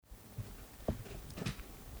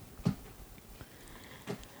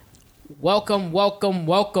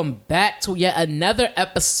Welcome back to yet another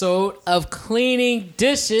episode of Cleaning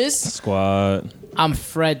Dishes Squad. I'm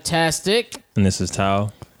Fred-tastic. And this is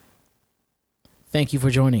Tao. Thank you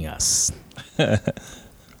for joining us.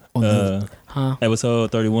 Episode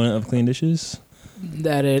 31 of Clean Dishes.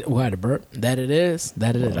 That it. Who had a burp? That it is.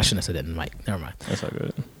 I shouldn't have said that in the mic. Never mind. That's all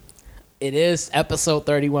good. It is episode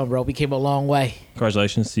 31, bro. We came a long way.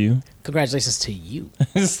 Congratulations to you. Congratulations to you.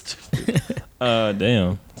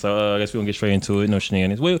 Damn. So I guess we're gonna get straight into it. No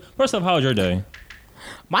shenanigans. Wait, first off, how was your day?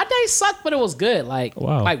 My day sucked, but it was good. Like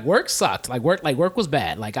work sucked. Like work was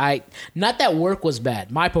bad. Not that work was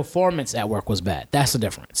bad. My performance at work was bad. That's the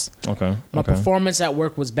difference. Okay. My performance at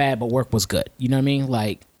work was bad, but work was good. You know what I mean?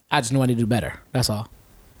 Like, I just knew I need to do better. That's all.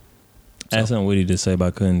 I had something witty to say, but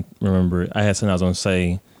I couldn't remember it. I had something I was gonna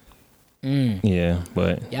say. Yeah,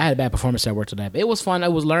 but I had a bad performance at work today. But it was fun. I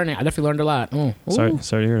was learning. I definitely learned a lot. Sorry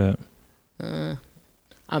to hear that.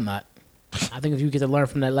 I'm not. I think if you get to learn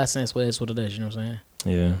from that lesson, it's what it is. You know what I'm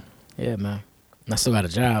saying? Yeah, man. I still got a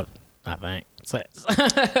job, I think.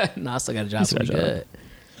 I still got a job. Pretty good.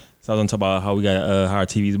 So I was gonna talk about how we got how our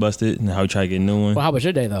TV's busted and how we try to get a new one. Well, how was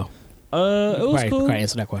your day though? It was cool. Probably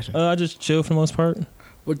answer that question. I just chilled for the most part.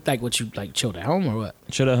 What you chilled at home or what?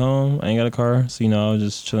 Chilled at home. I ain't got a car, so I was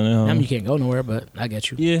just chilling at home. I mean, you can't go nowhere, but I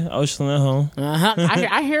get you. Yeah, I was chilling at home.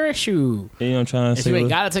 I hear it, you. Yeah, I'm trying to if say. You ain't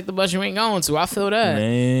gotta take the bus, you ain't going to. I feel that.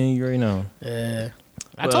 Man, you already know. Yeah.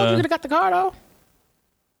 I told you could have got the car though.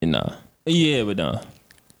 Nah. Yeah, but nah.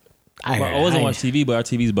 I wasn't watching TV, but our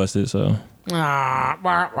TV's busted, so.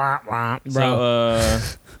 Bro.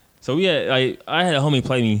 So yeah, I had a homie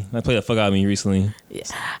play the fuck out of me recently. Yeah.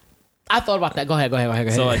 I thought about that. Go ahead. So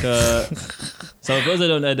for those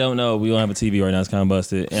that don't know, we don't have a TV right now. It's kind of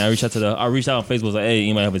busted. And I reached out on Facebook, was like, hey,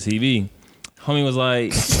 you might have a TV. Homie was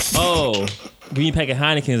like, oh, we need pack of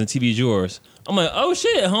Heineken's and TV's yours. I'm like, oh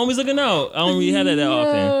shit, homie's looking out. I don't really have that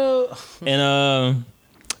often. And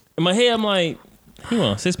in my head, I'm like, you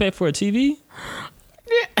want a 6-pack for a TV?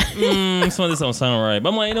 Some of this don't sound right. But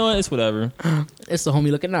I'm like, you know what? It's whatever. It's the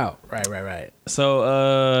homie looking out. Right.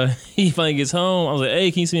 So he finally gets home. I was like,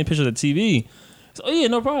 hey, can you send me a picture of the TV? So, oh yeah,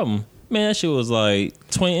 no problem. Man, that shit was like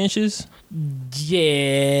 20 inches.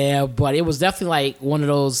 Yeah, but it was definitely like one of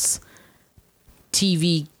those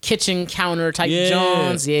TV kitchen counter type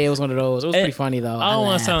Johns. Yeah, it was one of those. It was pretty funny though. I don't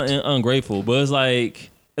want to sound ungrateful, but it's like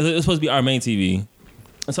it's supposed to be our main TV.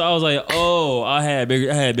 And so I was like, oh, I had bigger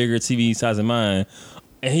TV size than mine.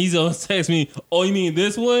 And he's gonna text me, oh, you mean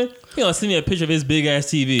this one? He gonna send me a picture of his big ass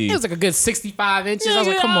TV. It was like a good 65 inches. I was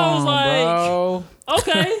like, come on, bro.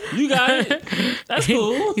 Okay, you got it. That's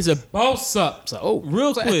cool. He said, boss up. So,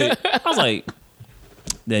 real quick. I was like,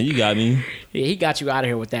 damn, you got me. Yeah, he got you out of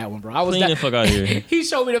here with that one, bro. Clean the fuck out of here. He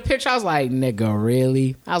showed me the picture. I was like, nigga,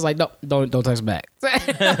 really? I was like, don't text back.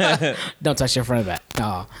 Don't text your friend back.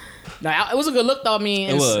 No, it was a good look though. I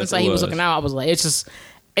mean, since he was looking out, I was like,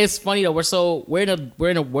 it's funny though. We're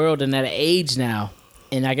in a world and at an age now,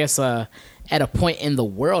 and I guess at a point in the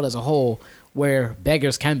world as a whole where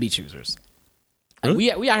beggars can be choosers. Like,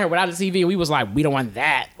 we out here without a TV, and we was like, we don't want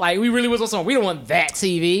that. Like, we really was on something. We don't want that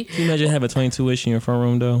TV. Can you imagine having a 22-inch in your front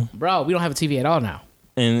room though? Bro, we don't have a TV at all now.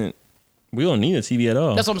 And we don't need a TV at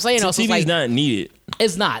all. That's what I'm saying. TV's not needed.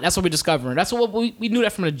 It's not. That's what we're discovering. That's what we knew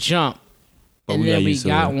that from the jump. But and then we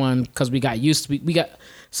got one because we got used to. We got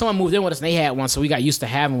someone moved in with us and they had one, so we got used to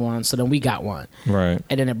having one. So then we got one, right?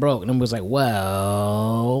 And then it broke, and then we was like,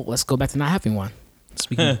 well, let's go back to not having one.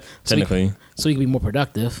 Technically, so we can be more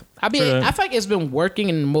productive. I mean, I feel like it's been working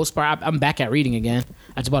in the most part. I'm back at reading again.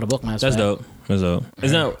 I just bought a book last week. That's dope.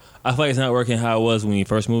 It's not. I feel like it's not working how it was when we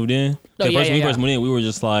first moved in. When we first moved in, we were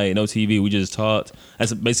just like no TV. We just talked.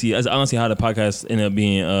 That's honestly how the podcast ended up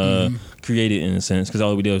being created in a sense, because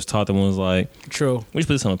all we did was talk. And one was like, true. We just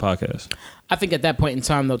put this on the podcast. I think at that point in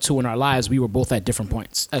time, though, too, in our lives, we were both at different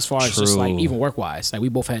points as far as just like even work wise. Like we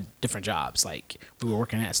both had different jobs. Like we were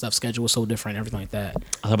working at stuff. Schedule was so different. Everything like that.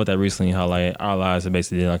 I thought about that recently. How like our lives are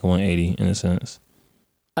basically like 180 in a sense.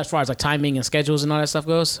 As far as like timing and schedules and all that stuff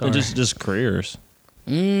goes, and just careers.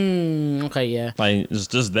 Okay, yeah. Like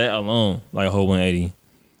just that alone, like a whole 180.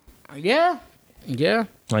 Yeah.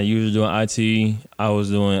 Like you were doing IT, I was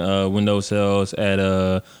doing window sales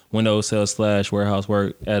at window sales / warehouse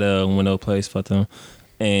work at a window place for them,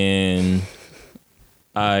 and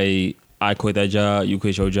I quit that job. You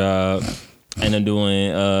quit your job, and I'm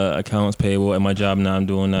doing accounts payable at my job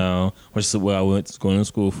now, which is what I went going to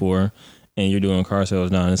school for. And you're doing car sales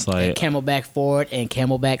now, and it's like and Camelback Ford and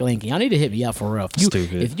Camelback Lincoln. Y'all need to hit me up for real.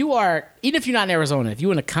 Stupid. If you are, even if you're not in Arizona, if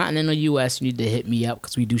you're in the continental U.S., you need to hit me up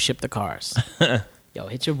because we do ship the cars. yo,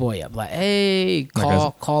 hit your boy up. Like, hey,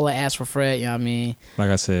 call and ask for Fred. You know what I mean? Like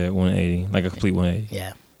I said, 180, like a complete 180.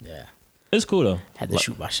 Yeah. It's cool though. Had to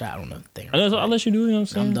shoot my shot on the thing. I'll let you do it. You know what I'm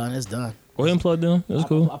saying? I'm done. It's done. Go ahead and plug them. It's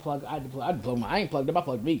cool. I ain't plugged up. I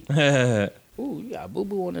plugged me. Ooh, you got boo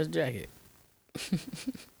boo on this jacket.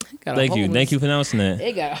 Thank you for announcing that.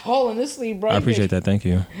 It got a hole in this sleeve, bro. I appreciate that. Thank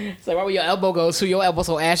you. It's like, where would your elbow go to? Your elbow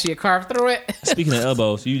so ashy you carve through it. Speaking of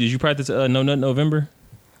elbows, did you practice No Nut November?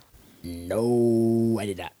 No, I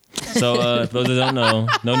did not. So for those that don't know,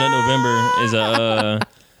 No Nut November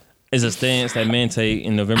is a stance that men take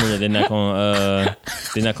in November that they're not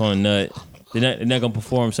gonna nut. They're not gonna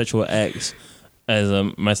perform sexual acts as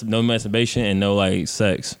no masturbation and no like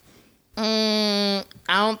sex. I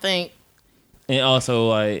don't think. And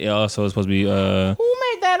also it is supposed to be Who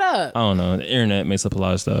made that up? I don't know. The internet makes up a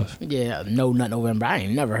lot of stuff. Yeah, No Nut November. I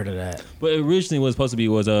ain't never heard of that. But originally what it was supposed to be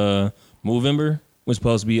was Movember was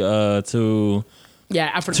supposed to be to.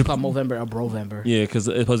 Yeah, I've heard it called Movember or Brovember. Yeah, because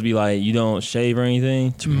it's supposed to be like you don't shave or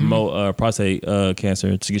anything to promote prostate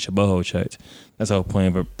cancer to get your butthole checked. That's the whole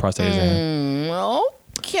plan for prostate exam.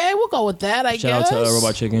 Okay, we'll go with that. I guess. Shout out to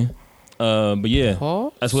Robot Chicken. But yeah,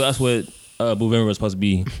 that's what Movember was supposed to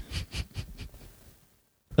be.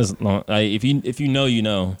 That's long. Like, if you know, you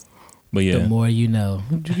know. But yeah, the more you know.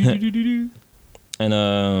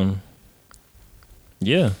 And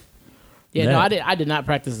yeah. Yeah, no, I did not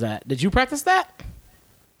practice that. Did you practice that?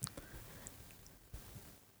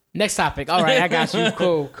 Next topic. All right, I got you.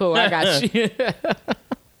 Cool. I got you.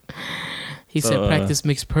 He said practice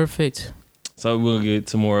makes perfect. So we'll get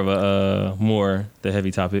to more of the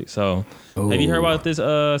heavy topic. So have you heard about this?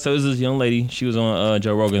 So it was this young lady. She was on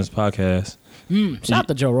Joe Rogan's podcast. Shout out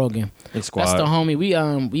to Joe Rogan. That's the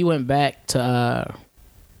homie. We went back to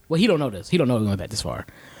well, he don't know this. He don't know we went back this far.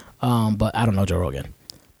 But I don't know Joe Rogan.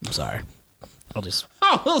 I'm sorry. I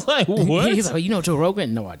was like, what? He's like, you know Joe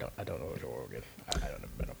Rogan? No, I don't. I don't know Joe Rogan. I don't know.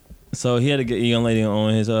 So he had a young lady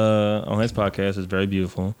on his podcast. It's very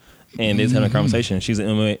beautiful, and they was having a conversation. She's an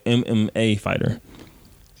MMA fighter.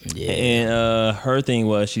 Yeah. And her thing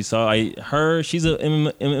was she's an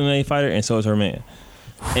MMA fighter, and so is her man.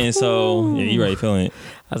 And so yeah, you right feeling it.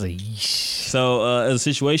 I was like, yeesh. So it was a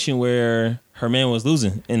situation where her man was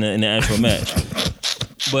losing in the actual match.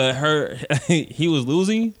 But he was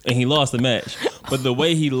losing and he lost the match. But the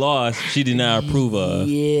way he lost, she did not approve of.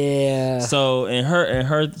 Yeah. So in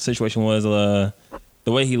her situation was the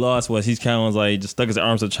way he lost was he's kind of like just stuck his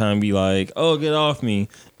arms up trying to be like, oh, get off me.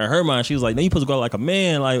 In her mind, she was like, no, you supposed to go out like a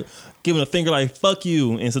man, like giving a finger like fuck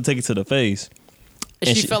you, and so take it to the face.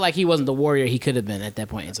 And she felt like he wasn't the warrior he could have been at that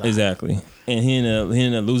point in time. Exactly. And he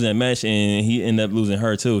ended up losing that match, and he ended up losing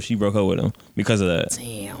her too. She broke up with him because of that.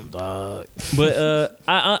 Damn, dog. But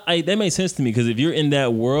I that makes sense to me because if you're in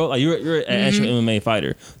that world, like you're an actual MMA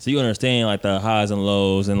fighter, so you understand like the highs and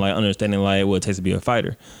lows and like understanding like what it takes to be a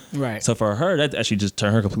fighter. Right. So for her, that actually just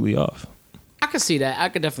turned her completely off. I could see that. I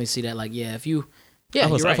could definitely see that. Like, yeah, if you, I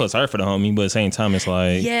feel sorry for the homie, but at the same time, it's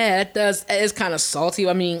like, yeah, it does. It's kind of salty.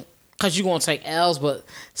 I mean, because you're going to take L's, but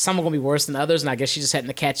some are going to be worse than others. And I guess she just happened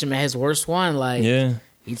to catch him at his worst one. Like, yeah,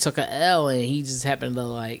 he took an L and he just happened to,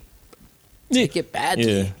 like, take it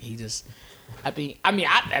badly. Yeah. He just, that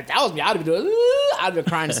was me. I'd be doing, I'd be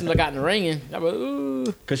crying as soon as I got in the ring. And I'd be, ooh.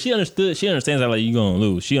 Because she understands that, like, you're going to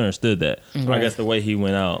lose. She understood that. Right. I guess the way he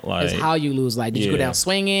went out, like. It's how you lose. Like, did you go down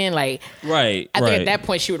swinging? Like, right. I think at that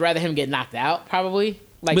point she would rather him get knocked out, probably.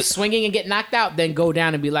 Like, swinging and get knocked out, then go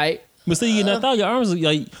down and be like, but still, you get knocked out. Your arms,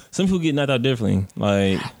 like, some people get knocked out differently.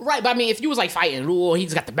 Like, right, but I mean, if you was like fighting, he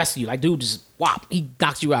just got the best of you. Like, dude, just whop, he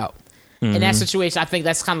knocks you out. Mm-hmm. In that situation, I think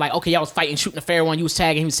that's kind of like, okay, y'all was fighting, shooting a fair one. You was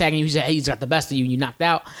tagging, he was tagging you. He just got the best of you, and you knocked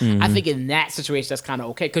out. Mm-hmm. I think in that situation, that's kind of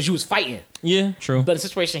okay because you was fighting. Yeah, true. But the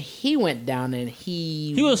situation he went down and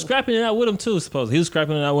he was scrapping it out with him too. Supposedly, he was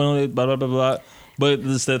scrapping it out with him. Blah blah blah blah. But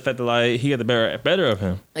it's the fact that like he got the better of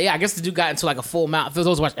him. Yeah, I guess the dude got into like a full mount. For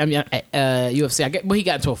those who watch UFC, he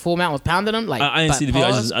got into a full mount, was pounding him. Like I didn't see the video.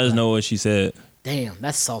 I just know what she said. Damn,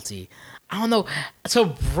 that's salty. I don't know.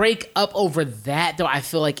 To break up over that though, I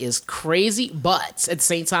feel like is crazy. But at the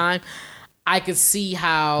same time, I could see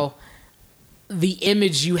how the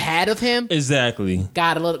image you had of him exactly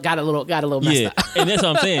got a little messed up. And that's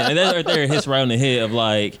what I'm saying. And that right there hits right on the head of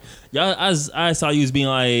like, y'all. I saw you as being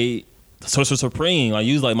like. So supreme, like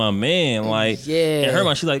you was like my man, like yeah. And her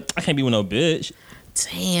mind, she's like, I can't be with no bitch.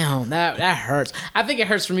 Damn, that hurts. I think it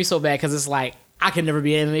hurts for me so bad because it's like I can never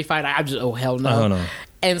be an MMA fighter. I'm just hell no. Oh no.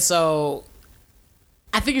 And so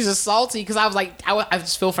I think it's just salty because I was like, I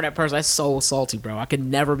just feel for that person. That's so salty, bro. I could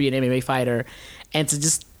never be an MMA fighter, and to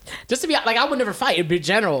just just to be like, I would never fight in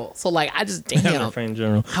general. So like, I just never fight in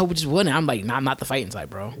general. I would just wouldn't. I'm like, nah, I'm not the fighting type,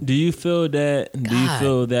 bro. Do you feel that? God. Do you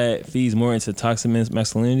feel that feeds more into toxic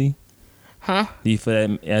masculinity? Huh? Do you feel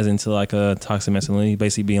that as into like a toxic masculinity,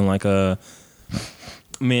 basically being like a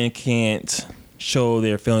men can't show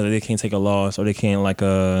their feelings, that they can't take a loss, or they can't like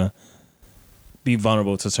be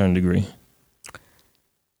vulnerable to a certain degree?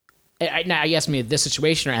 Now, you asked me this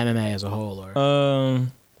situation or MMA as a whole, or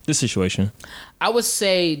this situation. I would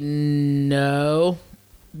say no,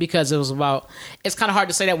 because it's kind of hard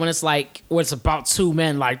to say that when it's about two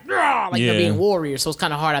men they're being warriors. So it's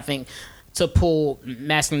kind of hard, I think, to pull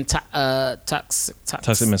masculine toxic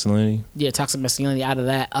masculinity. Yeah, toxic masculinity out of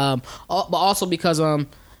that. But also because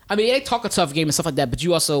they talk a tough game and stuff like that. But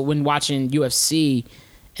you also, when watching UFC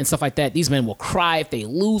and stuff like that, these men will cry if they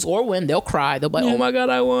lose or win. They'll cry. They'll be like, "Oh my god,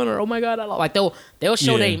 I won!" or "Oh my god, I lost." Like they'll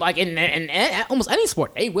show they like in almost any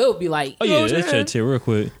sport they will be like, "Oh yeah, that's shit too, real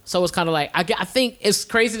quick." So it's kind of like I think it's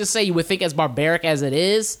crazy to say you would think as barbaric as it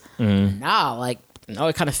is. Nah, like no,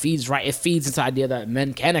 it kind of feeds right. It feeds into the idea that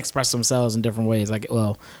men can express themselves in different ways. Like,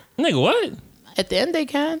 well, nigga, what? At the end they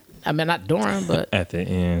can. I mean, not during, but at the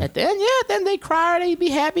end. At the end, yeah. Then they cry, they be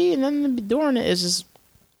happy, and then during it, it's just.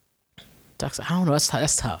 I don't know.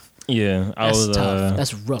 That's tough. Yeah, that's tough.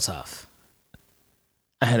 That's real tough.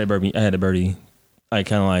 I had a birdie, like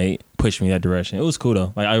kind of like push me that direction. It was cool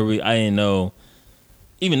though. Like I didn't know.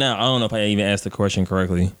 Even now, I don't know if I even asked the question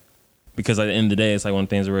correctly, because at the end of the day, it's like one of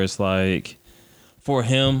the things where it's like, for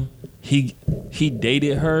him, he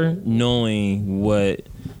dated her knowing what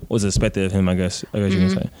was expected of him. I guess you can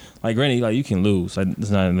say. Like, granted, like you can lose. Like it's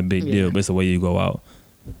not a big deal, but it's the way you go out.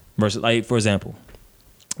 Versus, like for example.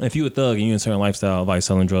 If you a thug and you in a certain lifestyle, like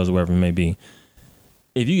selling drugs or whatever it may be,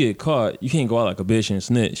 if you get caught, you can't go out like a bitch and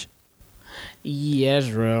snitch. Yeah,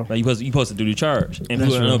 that's real. Like you supposed to do the charge. And I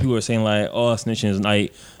know people are saying like, "Oh, snitching is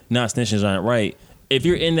not snitching aren't right." If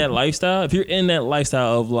you're in that lifestyle,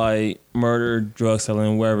 of like murder, drug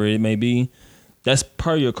selling, wherever it may be, that's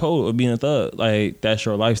part of your code of being a thug. Like that's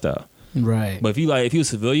your lifestyle, right? But if you're a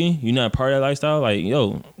civilian, you're not part of that lifestyle. Like,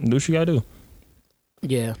 yo, do what you gotta do.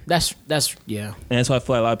 Yeah, that's yeah. And that's why I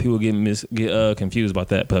feel like a lot of people get confused about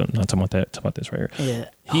that. But I'm not talking about that. Talking about this right here.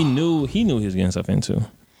 Yeah, he knew he was getting stuff into.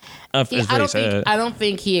 It's very sad. I don't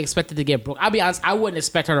think he expected to get broke. I'll be honest. I wouldn't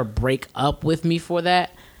expect her to break up with me for that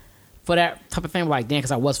type of thing. Like, damn, because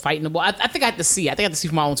I was fighting the ball. I think I had to see. I think I had to see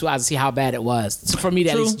from my own 2 eyes to see how bad it was for me to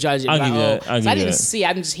at least judge it. I didn't see.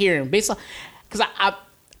 I didn't just hear him based on because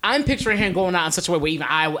I'm picturing him going out in such a way where even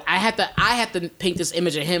I had to paint this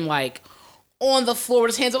image of him like. On the floor with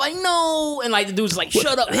his hands up like no, and like the dude's like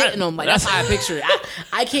shut up hitting him, like that's how I picture it.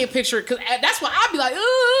 I can't picture it because that's why I'd be like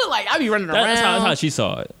I'd be running around. That's how she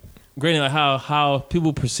saw it. Granted, like how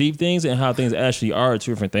people perceive things and how things actually are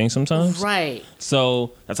two different things sometimes. Right.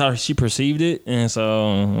 So that's how she perceived it, and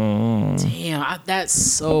so damn, that's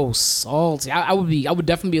so salty. I would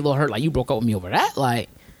definitely be a little hurt. Like you broke up with me over that, like.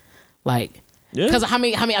 Yeah. Because how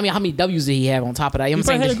many W's did he have on top of that? You know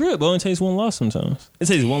what I'm saying? Had a grip, but it only takes one loss sometimes. It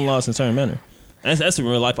takes one loss in a certain manner. That's in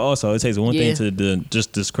real life also. It takes one thing to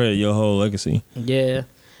just discredit your whole legacy. Yeah.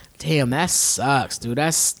 Damn, that sucks, dude.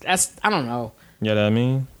 That's I don't know. You know what I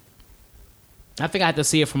mean? I think I had to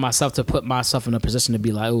see it for myself to put myself in a position to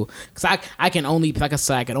be like, oh, because I can only, like I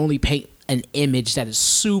said, I can only paint an image that is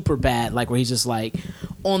super bad, like where he's just like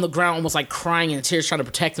on the ground, almost like crying in tears, trying to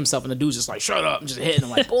protect himself, and the dude's just like, shut up, and just hitting him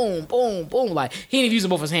like boom, boom, boom, like he ain't even using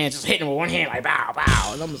both his hands, just hitting him with one hand, like bow,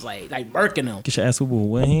 bow, and I'm just like murking him. Get your ass with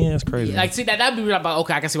one hand, that's crazy. Like, see that'd be like,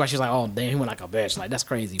 okay, I can see why she's like, oh damn, he went like a bitch, like that's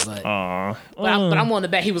crazy, but I'm willing to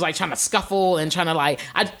bet he was like trying to scuffle and trying to like,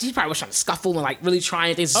 he probably was trying to scuffle and like really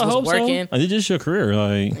trying things was working. So. I did just your career,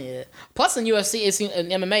 like. Yeah. Plus in UFC, in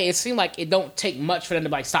MMA, it seemed like it don't take much for them to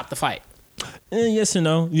like stop the fight. Yes and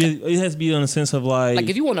no. It has to be on the sense of like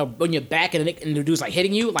if you want to on your back and the dude's like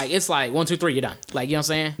hitting you, like it's like 1, 2, 3, you're done. Like, you know what I'm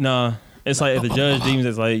saying? Nah, it's like if the judge deems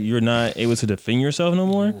it's like you're not able to defend yourself no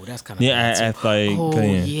more. Ooh, that's kind of I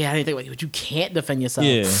didn't think like you can't defend yourself.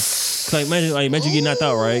 Yeah, like imagine you get knocked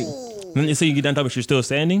out, right? Let's say you get knocked out, but you're still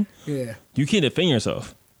standing. Yeah, you can't defend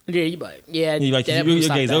yourself. Yeah, your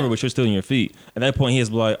game's over, but you're still in your feet. At that point, he has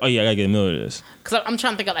to be like, oh yeah, I gotta get in the middle of this. Because I'm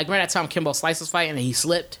trying to think of like remember that time Kimbo Slice was fighting and he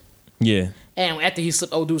slipped. Yeah. And after he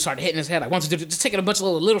slipped, old dude started hitting his head like once, just taking a bunch of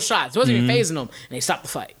little shots. It wasn't even phasing him, and they stopped the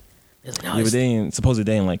fight. Like, no, but supposedly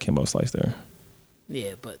they didn't like Kimbo Slice there.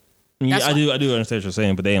 Yeah, but I do understand what you're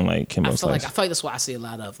saying, but they didn't like Kimbo Slice. I feel like that's what I see a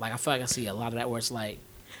lot of. Like I feel like I see a lot of that where it's like,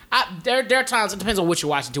 there are times it depends on what you're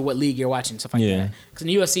watching, to what league you're watching, stuff like that. Because in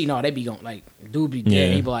the UFC, no, they be going like, dude be dead.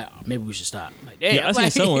 And he be like, oh, maybe we should stop. Like, damn, I seen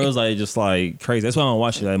somewhere it was like just like crazy. That's why I don't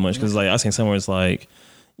watch it that much because like I seen somewhere it's like.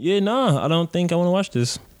 yeah, nah, I don't think I want to watch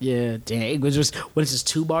this. Yeah, damn. It was just when it's just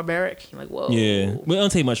too barbaric. You're like, whoa. Yeah, but it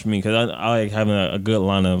don't take much for me because I like having a good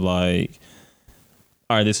line of like,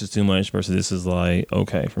 all right, this is too much versus this is like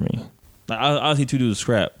okay for me. Like I'll see two dudes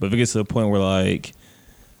scrap, but if it gets to the point where like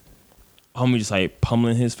homie just like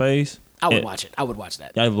pummeling his face, I would watch it. I would watch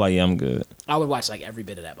that. I'd be like, yeah, I'm good. I would watch like every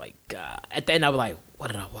bit of that. Like, God. At the end, I was like,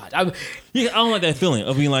 what did I watch? I don't like that feeling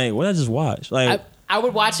of being like, what did I just watch? Like, I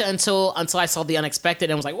would watch it until I saw the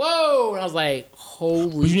unexpected and was like, whoa! And I was like,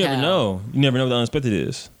 holy. But you cow. never know. You never know what the unexpected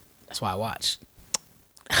is. That's why I watch.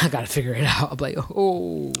 I gotta figure it out. I'm like,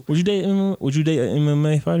 oh. Would you date an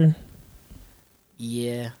MMA fighter?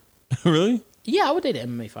 Yeah. Really? Yeah, I would date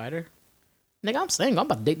an MMA fighter. Nigga, I'm saying I'm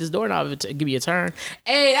about to date this doorknob to give me a turn.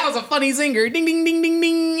 Hey, that was a funny zinger. Ding, ding, ding, ding,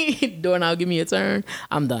 ding. Doorknob, give me a turn.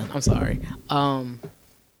 I'm done. I'm sorry.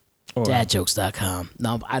 Dadjokes.com.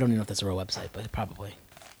 No, I don't even know if that's a real website, but probably.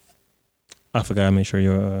 I forgot to make sure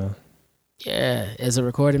you're... Yeah, is it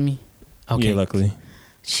recording me? Okay. Yeah, luckily.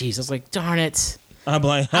 Jeez, I was like, darn it. I'm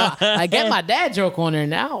like... I get my dad joke on there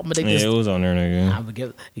now. I'm gonna it was on there, nigga. I'm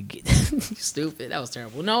gonna get stupid. That was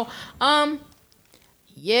terrible. No,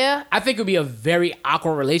 yeah, I think it would be a very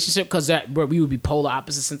awkward relationship because we would be polar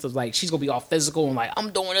opposite sense of like she's gonna be all physical and like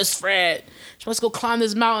I'm doing this, Fred. Let's go climb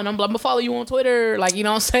this mountain. I'm gonna follow you on Twitter, like you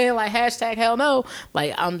know what I'm saying, like hashtag hell no.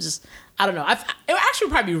 Like I don't know. It would actually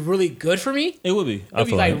probably be really good for me. It would be. It'd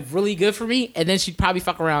be like really good for me, and then she'd probably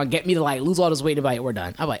fuck around, and get me to like lose all this weight, and be like, we're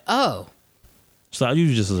done. I'm like, oh. So I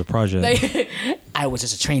used it just as a project. Like, I was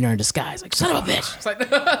just a trainer in disguise. Like son of a bitch. It's like,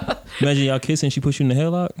 imagine y'all kissing, she pushed you in the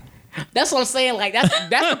headlock. That's what I'm saying. Like that's the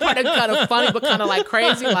part that's kind of funny, but kind of like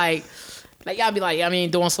crazy. Like y'all be like, I mean,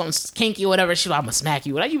 doing something kinky or whatever. She's like, I'm gonna smack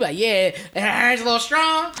you. Like you be like, yeah, and her hands a little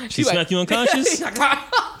strong. She smack you unconscious. She's like,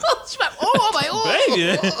 oh, I'm like, oh,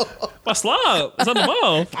 baby, my slob, it's on the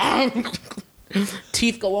mouth.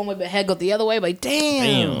 Teeth go one way, but head go the other way. Like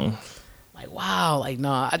damn. Like wow. Like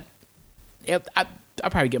no, I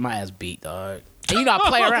probably get my ass beat, dog. And you know, I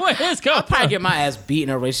play around. I'll probably get my ass beat in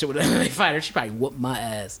a relationship with an MMA fighter. She probably whoop my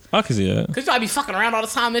ass. I can see that. Because I be fucking around all the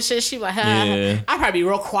time and shit. She be like, yeah. I'd probably be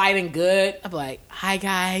real quiet and good. I'd be like, hi,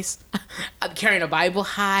 guys. I'm carrying a Bible.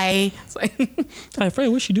 Hi. It's like, hi, Fred,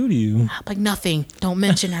 what'd she do to you? I'm like, nothing. Don't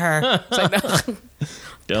mention her. It's like, no.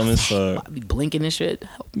 Dumb as fuck. I'd be blinking and shit.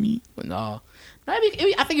 Help me. But no. I think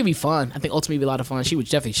it'd be fun. I think ultimately it'd be a lot of fun. She would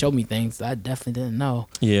definitely show me things that I definitely didn't know.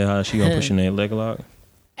 Yeah, she gonna push in that leg lock.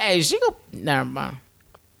 Hey, she go. Never mind.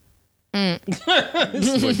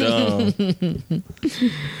 This is dumb.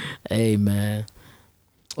 Hey man,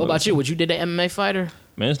 what about you? Would you date an MMA fighter?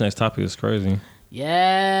 Man, this next topic is crazy.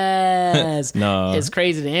 Yes. Nah, it's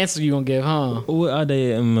crazy the answer you gonna give, huh? Would I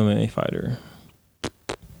date an MMA fighter?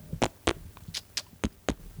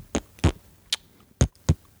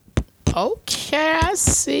 Okay, I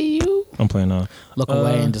see you. I'm playing now. Look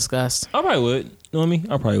away in disgust. I probably would. You know what I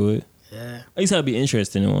mean? I probably would. Yeah. I used to be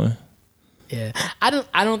interested in one. Yeah, I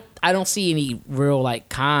don't see any real like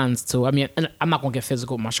cons to. I mean, I'm not gonna get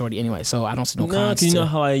physical with my shorty anyway, so I don't see no cons. You know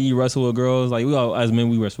how like you wrestle with girls, like we all as men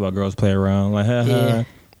we wrestle with girls, play around, like ha ha.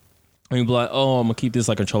 And you be like, oh, I'm gonna keep this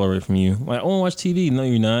like control away from you. Like, oh, watch TV. No,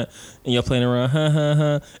 you're not. And you're playing around, ha ha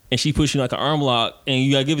ha. And she pushes you like an arm lock, and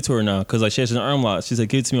you gotta give it to her now, cause like she has an arm lock. She's like,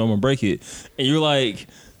 give it to me, I'm gonna break it. And you're like,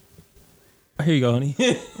 here you go, honey.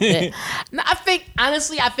 Yeah. No, I think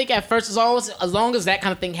at first, as long as that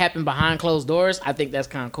kind of thing happened behind closed doors, I think that's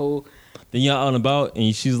kind of cool. Then y'all out and about,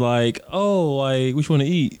 and she's like, oh, like, what you want to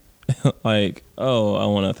eat? Like, oh, I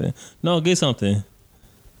want nothing. No, get something.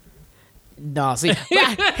 No, see,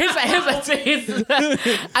 here's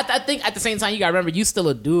I think at the same time, you gotta remember, you still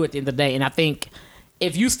a dude at the end of the day, and I think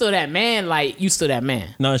if you still that man, like, you still that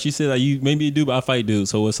man. No, she said, like, you maybe a dude, but I fight dude,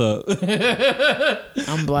 so what's up?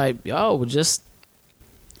 I'm like, yo, just,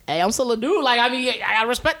 hey, I'm still a dude. Like, I mean, I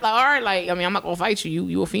respect, like, all right, like, I mean, I'm not gonna fight you.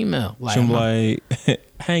 You a female. Like, I'm like, I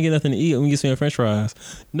ain't get nothing to eat. Let me get some French fries.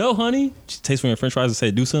 No, honey. She takes from your French fries and say,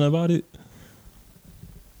 do something about it.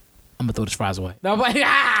 I'm gonna throw this fries away. No one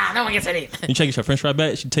gets any. You check your French fry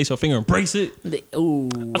back. She takes her finger and breaks it. Ooh,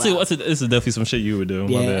 I'll tell you what. This is definitely some shit you would do.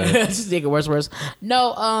 Yeah, my bad. Just make it worse.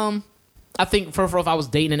 No, I think for if I was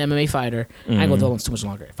dating an MMA fighter, I ain't gonna dwell on too much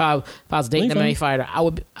longer. If I was dating an MMA fighter, I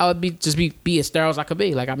would be as sterile as I could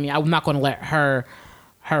be. Like, I mean, I'm not gonna let her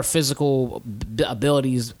physical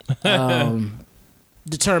abilities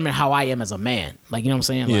determine how I am as a man. Like, you know what I'm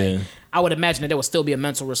saying? Like, yeah. I would imagine that there would still be a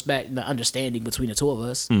mental respect and the understanding between the two of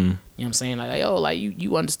us. You know what I'm saying? Like, yo, like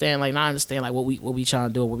you understand, like, and I understand, like, what we trying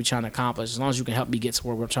to do, what we trying to accomplish. As long as you can help me get to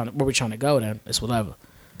where we're trying to go, then it's whatever.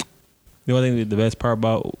 You know, I think the best part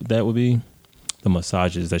about that would be the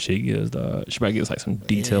massages that she gives. She probably gives like some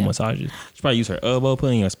detailed massages. She probably use her elbow,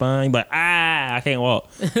 put in your spine, but I can't walk.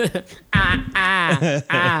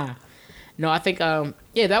 No, I think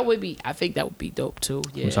that would be. I think that would be dope too.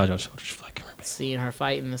 Yeah, massage your shoulders, like seeing her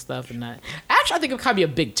fighting and stuff, and that. Actually, I think it would kind of be a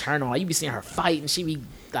big turn on. Like, you be seeing her fight, and she be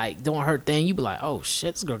like doing her thing. You be like, oh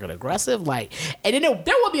shit, this girl get aggressive. Like, and then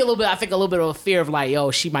there would be a little bit. I think a little bit of a fear of like, yo,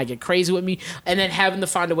 she might get crazy with me, and then having to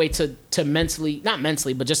find a way to mentally, not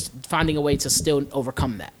mentally, but just finding a way to still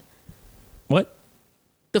overcome that. What?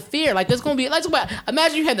 The fear, like there's gonna be like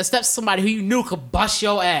imagine you had to step to somebody who you knew could bust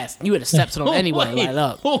your ass. You had to step to them anyway. Like,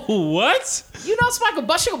 look, what? You know, somebody could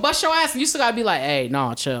bust your ass, and you still gotta be like, hey,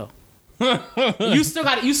 no, chill. you still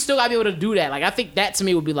gotta be able to do that. Like, I think that to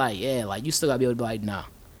me would be like, yeah, like you still gotta be able to be like, nah,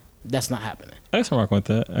 that's not happening. I guess I'm rocking with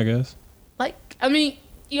that. I guess. Like, I mean,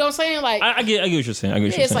 you know what I'm saying? Like, I get what you're saying.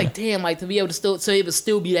 It's like, damn, like to be able to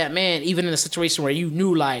still be that man, even in a situation where you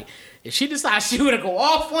knew like. If she decides she would go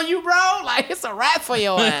off on you, bro, like it's a wrap for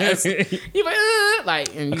your ass. You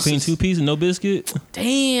like, and you a clean 2-piece and no biscuit.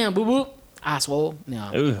 Damn, boo boo. I swole. No.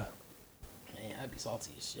 Ugh. Man, I'd be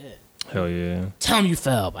salty as shit. Hell yeah. Tell him you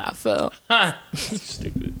fell, but I fell.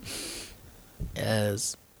 Stupid.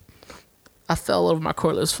 Yes. I fell over my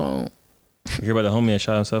cordless phone. You hear about the homie that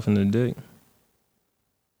shot himself in the dick?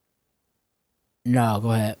 No,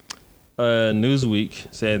 go ahead.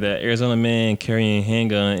 Newsweek said that Arizona man carrying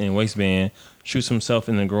handgun and waistband shoots himself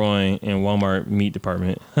in the groin in Walmart meat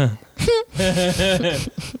department.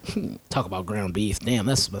 Talk about ground beef. Damn,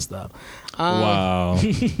 that's messed up. Wow.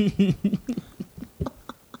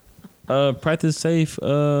 Practice safe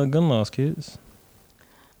gun laws, kids.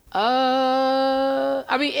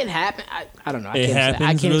 I mean, it happened. I don't know. I can't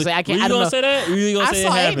say. I can't. I don't know. Say that? You really gonna say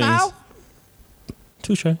it happens?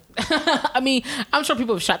 Touche. I mean, I'm sure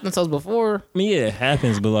people have shot themselves before. I mean, yeah, it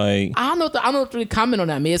happens, but like, I don't know to really comment on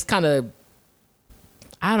that. I mean, it's kind of,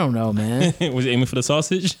 I don't know, man. Was you aiming for the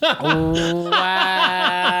sausage? Oh,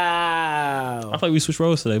 wow. I thought we switched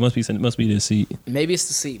roles today. Must be the seat. Maybe it's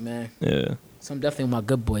the seat, man. Yeah. So I'm definitely on my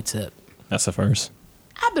good boy tip. That's the first.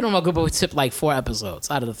 I've been on my good boy tip like 4 episodes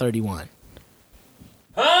out of the 31.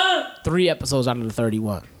 Huh? 3 episodes out of the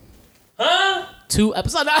 31. Huh? 2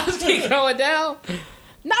 episodes. I just keep going down.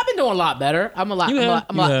 No, I've been doing a lot better. I'm a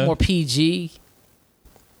lot more PG.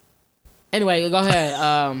 Anyway, go ahead.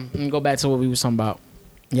 And go back to what we were talking about.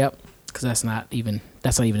 Yep, because that's not even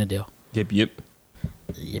a deal. Yep. Yep.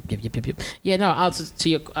 Yeah, no. I'll to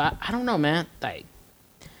your. I don't know, man. Like,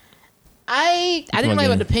 I didn't really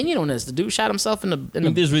have an opinion on this. The dude shot himself in the.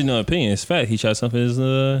 There's really no opinion. It's fact. He shot himself in his.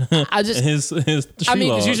 his. I mean,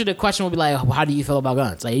 because usually the question would be like, well, "How do you feel about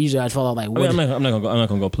guns?" Like usually I'd follow like. I'm not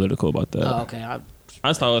gonna go political about that. Oh, okay. I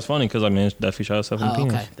just thought it was funny because definitely shot himself in the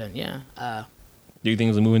penis. Okay, then yeah. Do you think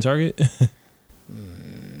it was a moving target? All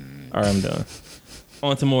right, I'm done.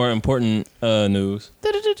 On to more important news.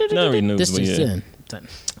 Not really news, but yeah.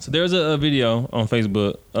 So there's a video on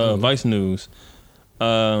Facebook, Vice News.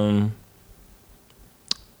 I'm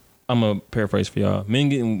gonna paraphrase for y'all. Men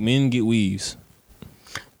get weaves.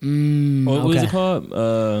 What was it called?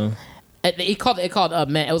 It called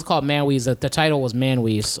man. It was called Man Weaves. The title was Man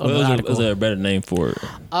Weaves. Was there a better name for it?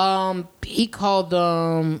 He called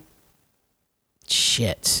them.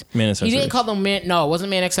 Shit. Man accessories. He didn't call them man. No, it wasn't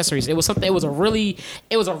man accessories. It was something. It was a really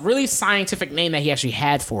scientific name that he actually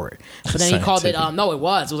had for it. But then he called it. No, it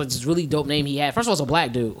was like this really dope name he had. First of all, it was a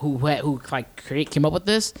black dude who came up with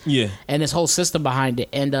this. Yeah. And this whole system behind it.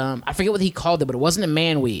 And I forget what he called it, but it wasn't a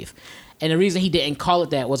man weave. And the reason he didn't call it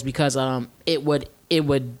that was because it would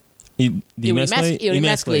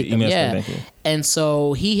emasculate them. Yeah. And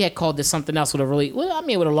so he had called this something else with a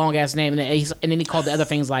long ass name, and then he called the other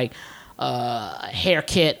things like hair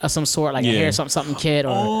kit of some sort, like a hair something kit.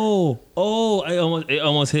 Or it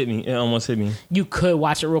almost hit me. You could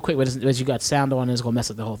watch it real quick, but you got sound on, it's gonna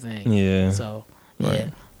mess up the whole thing. Yeah. So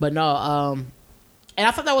yeah, but no. And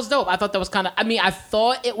I thought that was dope. I thought that was kind of. I mean, I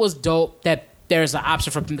thought it was dope that there's an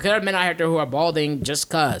option for because there are men out here who are balding just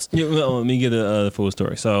cause. Yeah, well, let me get the full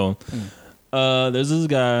story. So, there's this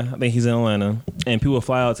guy. I think he's in Atlanta, and people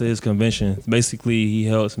fly out to his convention. Basically, he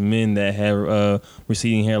helps men that have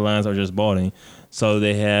receding hairlines or just balding. So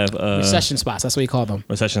they have recession spots. That's what you call them.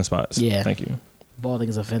 Recession spots. Yeah. Thank you. Balding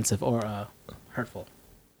is offensive or hurtful.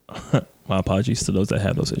 My apologies to those that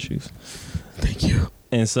have those issues. Thank you.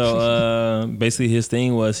 And so, basically, his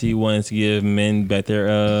thing was he wanted to give men back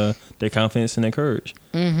their confidence and their courage.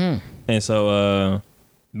 Mm-hmm. And so,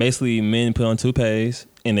 basically, men put on toupees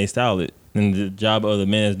and they style it. And the job of the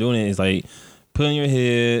man that's doing it is like put on your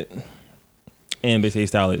head and basically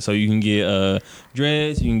style it. So you can get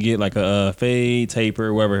dreads, you can get like a fade,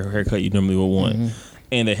 taper, whatever haircut you normally would want. Mm-hmm.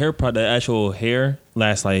 and the actual hair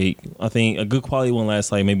lasts like, I think a good quality one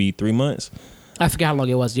lasts like maybe 3 months. I forgot how long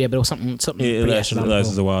it was. Yeah, but it was something. It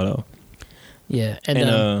lasts a while though. Yeah,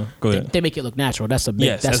 and go ahead. They make it look natural. That's a big.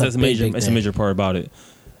 Yes, that's a major. That's a major part about it.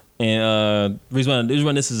 And the reason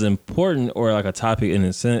why this is important or like a topic in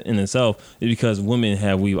itself is because women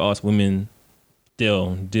have weave. Also, women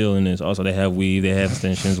deal in this. Also, they have weave. They have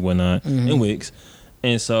extensions, whatnot, and wigs.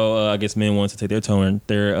 And so I guess men want to take their turn.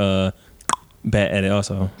 They're bad at it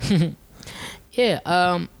also. Yeah,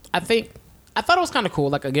 I thought it was kind of cool.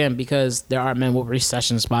 Like again, because there are men with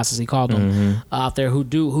recession spots, as he called them, out there who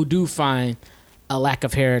do find a lack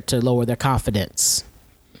of hair to lower their confidence.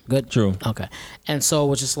 Good. True. Okay. And so it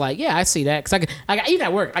was just like, yeah, I see that. Because even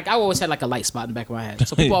at work, like I always had like a light spot in the back of my head.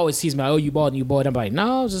 So people always tease me, like, oh, you bald and you bald. I'm like,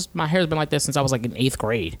 no, just my hair's been like this since I was like in 8th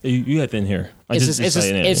grade. You had thin hair. It's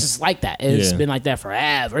just like that. It's been like that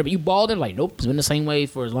forever. But you bald and like, nope, it's been the same way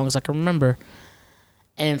for as long as I can remember.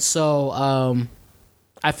 And so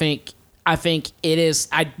I think it is.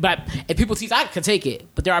 But if people tease, I can take it.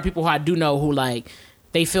 But there are people who I do know who like,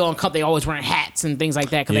 they feel uncomfortable. They always wearing hats and things like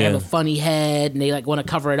that because they have a funny head and they like want to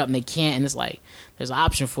cover it up and they can't. And it's like there's an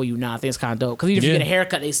option for you now. I think it's kind of dope because even if you get a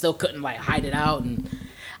haircut, they still couldn't like hide it out. And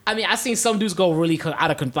I mean, I seen some dudes go really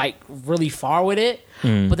really far with it.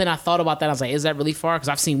 But then I thought about that. I was like, is that really far? Because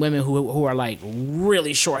I've seen women who are like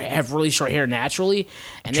really short, have really short hair naturally,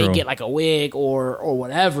 and they get like a wig or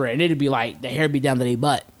whatever, and it'd be like the hair be down to their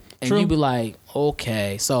butt. And you'd be like,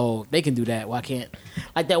 okay, so they can do that. Why can't?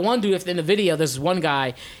 Like that one dude, if in the video, there's one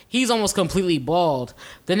guy, he's almost completely bald.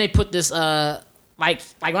 Then they put this, like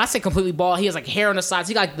when I say completely bald, he has like hair on the sides.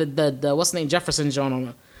 He got the what's the name, Jefferson John on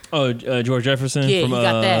him. Oh, George Jefferson? Yeah, he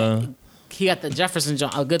got that. He got the Jefferson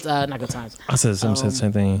John. Not Good Times. I said the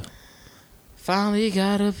same thing. Finally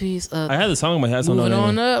got a piece of. I had the song in my head. Moving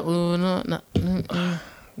on.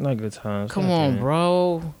 Not Good Times. Come on,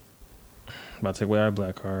 bro. About to take away our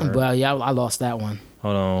black card. Well, yeah, I lost that one.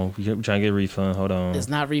 Hold on, we trying to get a refund. Hold on. It's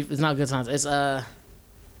not Good Times. It's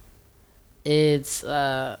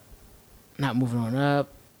not Moving On Up.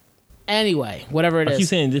 Anyway, whatever it is. I keep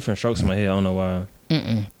saying different strokes in my head. I don't know why.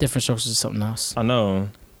 Different strokes is something else. I know.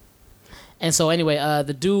 And so anyway,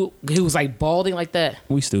 the dude who was like balding like that.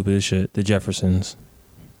 We stupid as shit. The Jeffersons.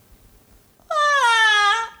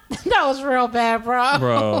 That was real bad,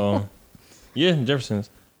 bro. Yeah,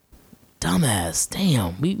 Jeffersons. Dumbass.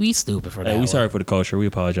 Damn. We stupid for that. Hey, we sorry for the culture. We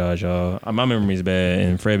apologize, y'all. My memory's bad,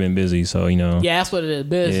 and Fred been busy, so you know. Yeah, that's what it is.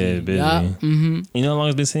 Busy. Yeah, busy. Yeah. You know how long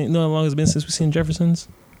it's been? Since we've seen Jeffersons?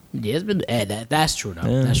 Yeah, it's been. That's true though.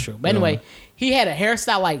 Yeah, that's true. But anyway, he had a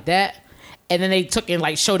hairstyle like that, and then they took and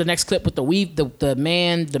like showed the next clip with the weave, the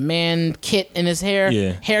man kit in his hair,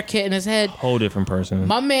 hair kit in his head. Whole different person.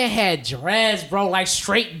 My man had dreads, bro, like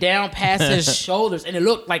straight down past his shoulders, and it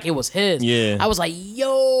looked like it was his. Yeah. I was like,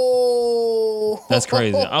 yo. That's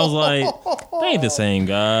crazy. I was like, they ain't the same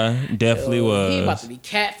guy. Definitely was. He about to be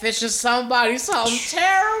catfishing somebody, something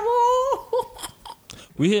terrible.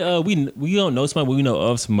 We don't know somebody, but we know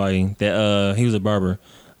of somebody that he was a barber.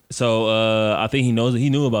 So I think he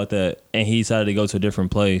knew about that, and he decided to go to a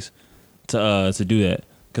different place to do that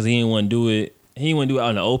because he didn't want to do it. He didn't want to do it out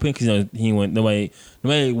in the open because nobody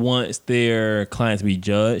wants their client to be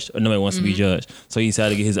judged, or nobody wants to be judged. So he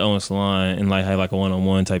decided to get his own salon and like have like a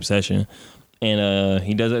one-on-one type session, and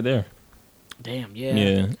he does it there. Damn, yeah.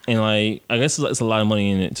 Yeah, and like I guess it's a lot of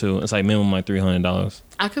money in it too. It's like minimum like $300.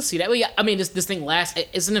 I could see that. Well, yeah, I mean, this thing lasts.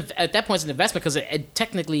 At that point, it's an investment because it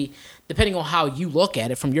technically, depending on how you look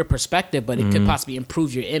at it from your perspective, but it could possibly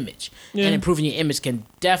improve your image. Yeah. And improving your image can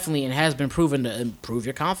definitely and has been proven to improve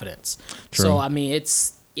your confidence. True. So I mean,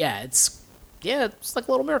 it's like a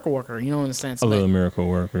little miracle worker, you know, in a sense. A little miracle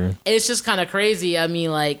worker. It's just kind of crazy. I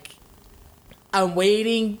mean, like, I'm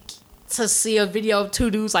waiting to see a video of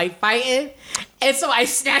two dudes like fighting, and so I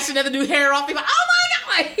snatched another dude hair off. He's like, oh my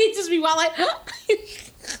god! Like, he just be wild like.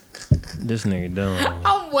 This nigga dumb.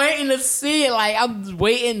 I'm waiting to see it. Like, I'm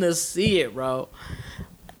waiting to see it, bro.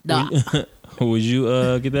 Nah. Would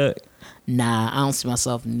you get that? Nah, I don't see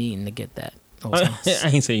myself needing to get that. I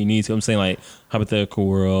ain't saying you need to. I'm saying like hypothetical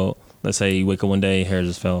world. Let's say you wake up one day, hair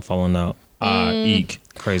just falling out. Eek,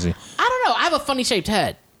 crazy. I don't know. I have a funny shaped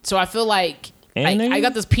head, so I feel like I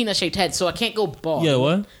got this peanut shaped head, so I can't go bald. Yeah,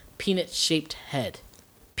 what? Peanut shaped head.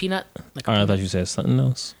 Peanut. Like I thought you said something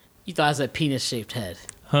else. You thought I said penis shaped head.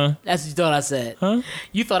 Huh? That's what you thought I said. Huh?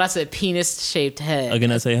 You thought I said penis-shaped head.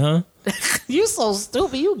 Again, I say, huh? You so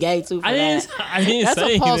stupid. You gay too for that. I didn't That's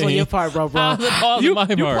say a pause anything. on your part, bro. That's a pause on my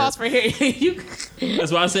part. You pause for here.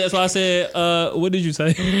 That's why I said. What did you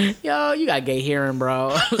say? Yo, you got gay hearing, bro.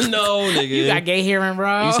 No, nigga. You got gay hearing,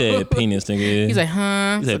 bro. You said penis, nigga. He's like,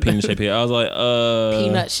 huh? You said penis shaped head. I was like,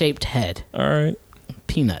 peanut shaped head. All right.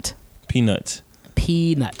 Peanut. Peanut.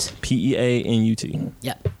 Peanut. PEANUT.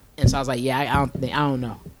 Yep. And so I was like, yeah, I don't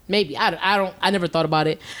know. Maybe I never thought about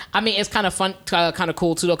it. I mean, it's kind of fun, kind of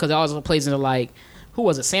cool too, though, because it always plays into like, who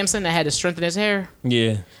was it? Samson that had to strengthen his hair.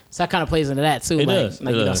 Yeah. So that kind of plays into that too. It does. So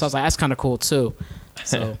I was like, that's kind of cool too.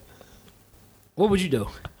 So, what would you do?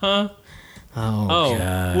 Huh? Oh,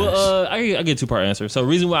 gosh. Well, I get a 2-part answer. So, the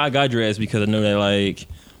reason why I got dressed because I know that like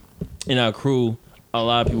in our crew, a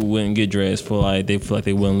lot of people wouldn't get dressed for like they feel like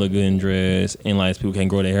they wouldn't look good in dress, and like people can't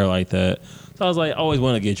grow their hair like that. So I was like, I always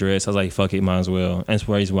want to get dressed. I was like, fuck it, might as well. And that's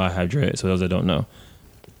the reason why I have dreads. So those that don't know,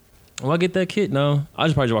 will I get that kit? No, I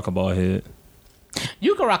just probably rock a bald head.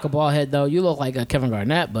 You can rock a bald head though. You look like a Kevin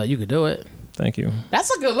Garnett, but you could do it. Thank you.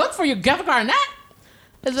 That's a good look for you, Kevin Garnett.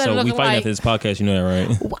 So we fighting after this podcast, you know that,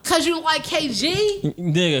 right? Because you like KG?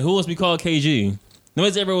 Nigga, who wants to be called KG?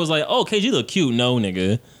 Nobody's ever was like, oh, KG look cute. No,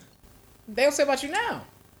 nigga. They'll say about you now.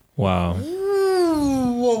 Wow.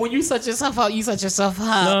 Ooh, well, when you set yourself out, you set yourself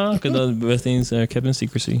up. No, because those best things are kept in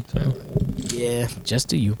secrecy. So. Yeah, just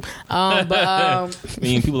to you. I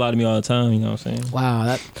mean, people lie to me all the time. You know what I'm saying?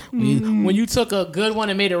 Wow, when you took a good one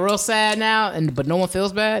and made it real sad now, but no one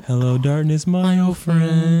feels bad. Hello, darkness, my old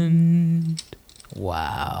friend.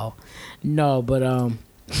 Wow. No, but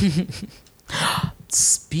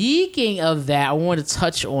speaking of that, I want to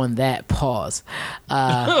touch on that. Pause.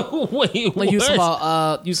 Wait, when you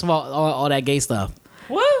saw all that gay stuff.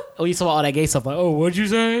 What? Oh, you saw all that gay stuff. Like, oh, what'd you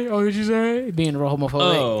say? Oh, what'd you say? Being real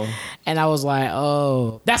homophobic. Oh. And I was like,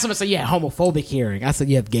 oh, that's what I said. You had homophobic hearing. I said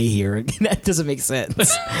you have gay hearing. That doesn't make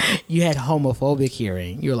sense. You had homophobic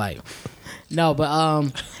hearing. You're like, no,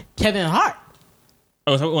 but Kevin Hart.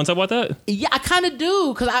 Oh, want to talk about that? Yeah, I kind of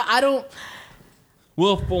do because I don't.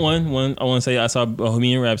 Well, for one, I want to say I saw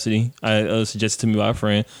Bohemian Rhapsody. I suggested to me by a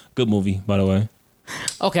friend. Good movie, by the way.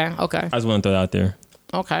 Okay. I just want to throw it out there.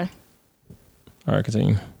 Okay. All right,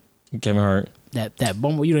 continue. Kevin Hart. That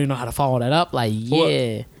bumble, you don't even know how to follow that up. Like,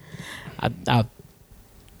 yeah.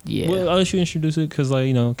 Yeah. Well, I'll let you introduce it because, like,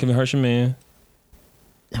 you know, Kevin Hart's your man.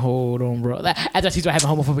 Hold on, bro. After I tease you about having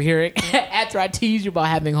homophobic hearing, after I tease you about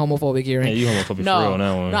having homophobic hearing. Yeah, you homophobic for real on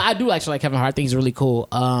that one. No, I do actually like Kevin Hart. I think he's really cool.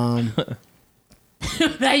 Now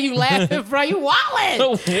you laughing, bro. You wildin'.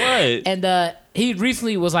 What? And he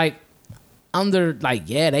recently was like, under like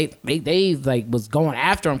they like was going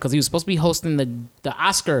after him because he was supposed to be hosting the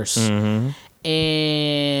Oscars,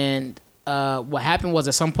 and what happened was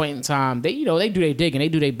at some point in time they do their dig and they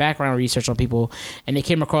do their background research on people, and they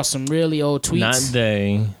came across some really old tweets. Not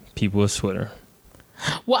they, people with Twitter.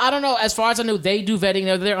 Well, I don't know. As far as I know, they do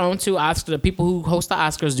vetting of their own too. The people who host the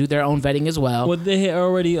Oscars do their own vetting as well. Well, they had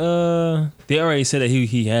already said that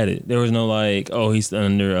he had it. There was no like, oh, he's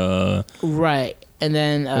under right, and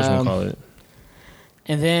then call it.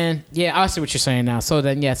 And then, yeah, I see what you're saying now. So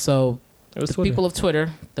then, yeah, so the people of Twitter,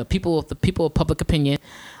 the people of public opinion,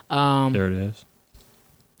 there it is.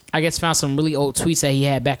 I guess found some really old tweets that he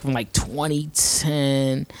had back from like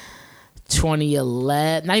 2010,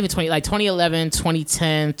 2011, not even 2011,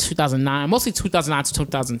 2010, 2009, mostly 2009 to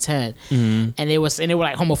 2010, and they were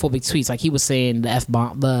like homophobic tweets. Like he was saying the F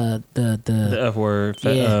bomb, the F word.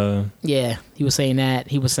 Yeah, he was saying that.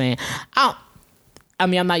 He was saying, I'm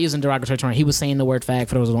not using derogatory term. He was saying the word fag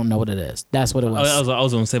for those who don't know what it is. That's what it was. I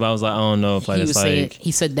was going to say, but I was like, I don't know if like it's like...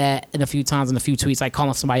 He said that in a few times in a few tweets, like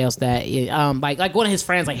calling somebody else that, like one of his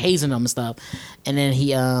friends, like hazing them and stuff. And then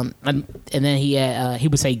he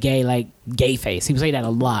would say gay, like gay face. He would say that a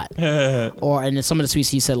lot. And then some of the tweets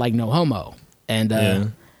he said like no homo. And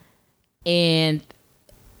and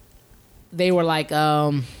they were like,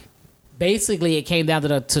 basically, it came down to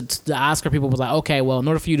the Oscar people was like, okay, well, in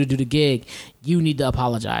order for you to do the gig, you need to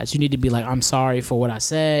apologize. You need to be like, I'm sorry for what I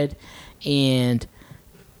said, and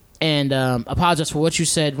apologize for what you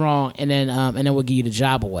said wrong, and then we'll give you the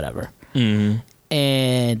job or whatever. Mm-hmm.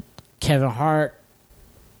 And Kevin Hart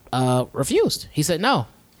refused. He said no.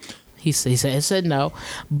 He said no.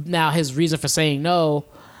 Now his reason for saying no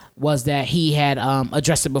was that he had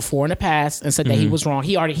addressed it before in the past and said that he was wrong.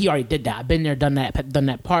 He already did that. I've been there, done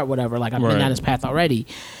that part, whatever. Like I've been down this path already.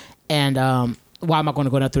 And why am I going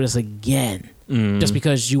to go down through this again? Just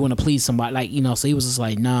because you want to please somebody, like, you know? So he was just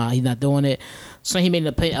like, nah, he's not doing it. So he made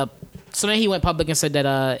so then he went public and said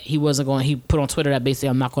that he wasn't going. He put on Twitter that basically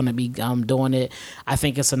I'm not going to be doing it. I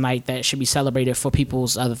think it's a night that should be celebrated for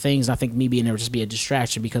people's other things. I think me being there would just be a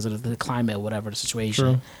distraction because of the climate or whatever the situation.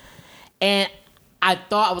 True. And I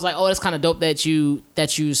thought, I was like, oh, that's kind of dope that you I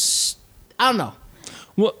don't know.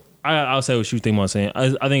 Well, I'll say what you think about saying. I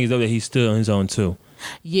think it's dope that he stood on his own too.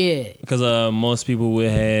 Yeah. Because most people would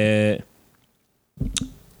have.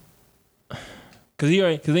 Because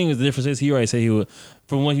the thing is, the difference is he already said he would.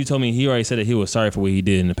 From what you told me, he already said that he was sorry for what he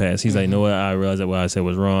did in the past. He's like, no, what? I realized that what I said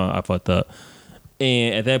was wrong. I fucked up.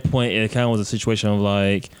 And at that point, it kind of was a situation of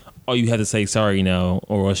like, oh, you have to say sorry now,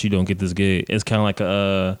 or else you don't get this gig. It's kind of like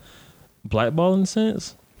a blackball in a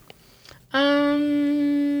sense.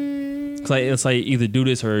 It's like either do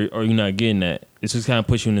this or you're not getting that. It's just kind of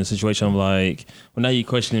puts you in a situation of like, well, now you're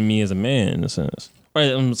questioning me as a man in a sense. Or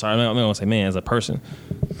I'm sorry, I'm not gonna say man, as a person.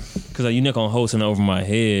 Because like, you're not gonna hold something over my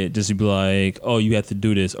head just to be like, oh, you have to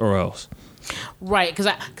do this or else. Right, because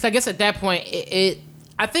I guess at that point,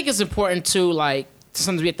 I think it's important to like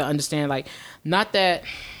sometimes we have to understand like not that.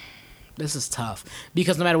 This is tough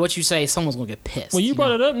because no matter what you say, someone's gonna get pissed. Well, you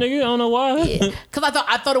brought it up, nigga. I don't know why. Because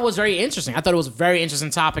I thought it was very interesting. I thought it was a very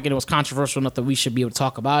interesting topic and it was controversial enough that we should be able to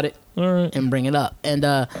talk about it and bring it up.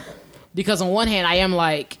 And because on one hand, I am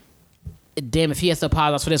like, damn, if he has to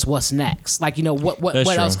apologize for this, what's next? Like, you know, what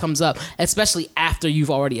else comes up, especially after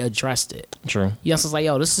you've already addressed it. True. You know, so it's like,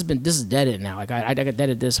 yo, this is deaded now. Like I got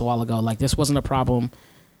deaded this a while ago. Like this wasn't a problem.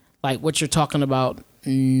 Like what you're talking about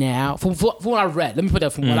now, from what I've read, let me put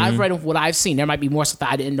that from what I've read and what I've seen. There might be more stuff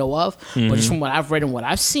that I didn't know of, but just from what I've read and what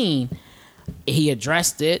I've seen, he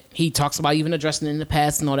addressed it. He talks about even addressing it in the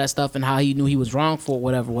past and all that stuff and how he knew he was wrong for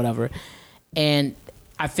whatever. And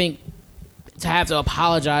I think to have to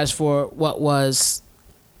apologize for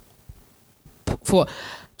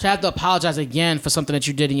to have to apologize again for something that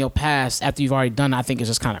you did in your past after you've already done it, I think is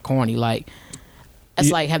just kind of corny. Like, it's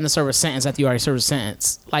like having to serve a sentence after you already served a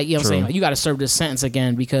sentence. Like, you know what I'm saying? Like, you got to serve this sentence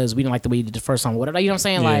again because we didn't like the way you did the first time. Whatever, you know what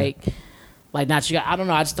I'm saying? Yeah. Like not you got, I don't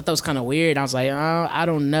know. I just thought that was kind of weird. I was like, I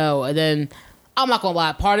don't know. And then I'm not gonna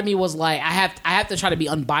lie. Part of me was like, I have to try to be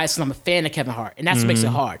unbiased, and I'm a fan of Kevin Hart, and that's what makes it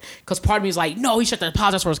hard. Because part of me is like, no, he should have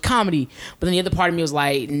apologized for his comedy. But then the other part of me was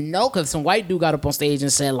like, no, because some white dude got up on stage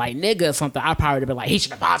and said like nigga or something. I probably would have been like, he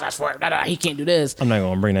should apologize for it. He can't do this. I'm not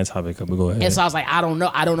gonna bring that topic up, but go ahead. And so I was like, I don't know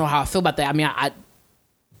how I feel about that. I mean, I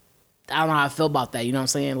don't know how I feel about that. You know what I'm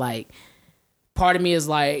saying? Like, part of me is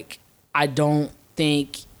like, I don't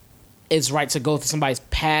think it's right to go through somebody's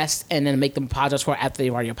past and then make them apologize for it after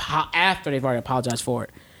they've already apologized for it.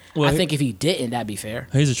 Well, I think if he didn't, that'd be fair.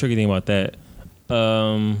 Here's the tricky thing about that.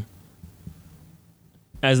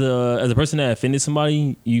 As a person that offended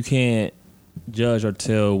somebody, you can't judge or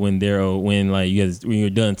tell when you're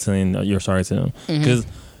done saying you're sorry to them. Because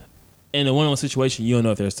in a one-on-one situation, you don't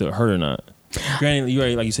know if they're still hurt or not. Granted, you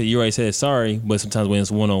already said sorry, but sometimes when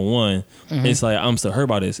it's one-on-one, it's like, I'm still hurt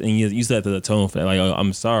by this, and you still have to atone for that. Like, oh,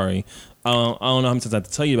 I'm sorry. I don't know how many times I have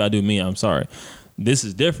to tell you, but I do mean I'm sorry. This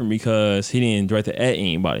is different because he didn't direct it at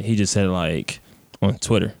anybody. He just said it like on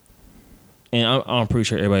Twitter, and I'm pretty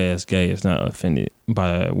sure everybody that's gay is not offended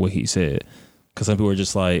by what he said, because some people are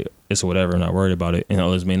just like, it's whatever, I'm not worried about it, and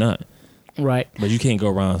others may not. Right. But you can't go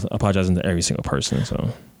around apologizing to every single person. So.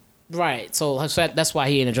 Right, so that's why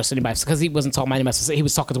he didn't address anybody, because he wasn't talking about anybody. He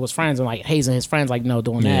was talking to his friends and like hazing his friends, like no,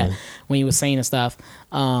 doing that when he was saying and stuff.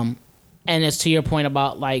 And it's to your point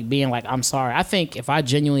about like being like, I'm sorry. I think if I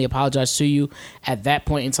genuinely apologize to you at that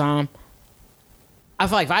point in time, I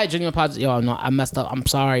feel like if I genuinely apologize, yo, no, I messed up. I'm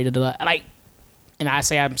sorry. Like, and I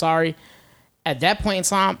say I'm sorry. At that point in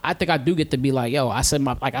time, I think I do get to be like, yo, I said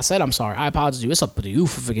I'm sorry. I apologize to you. It's up to you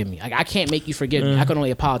for forgiving me. Like, I can't make you forgive me. I can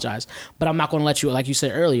only apologize. But I'm not going to let you, like you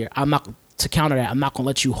said earlier, to counter that, I'm not going to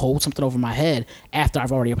let you hold something over my head after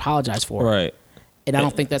I've already apologized for it. Right. And I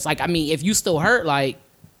don't think that's like, I mean, if you still hurt, like,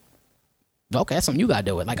 okay, that's something you gotta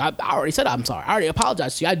do it. Like I already said I'm sorry. I already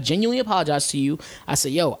apologized to you. I genuinely apologized to you. I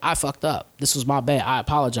said, yo, I fucked up. This was my bad. I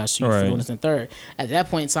apologize to you for doing this and third. At that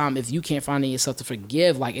point in time, if you can't find in yourself to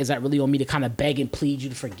forgive, like, is that really on me to kind of beg and plead you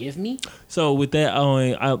to forgive me? So with that,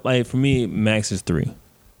 I like, for me, max is 3.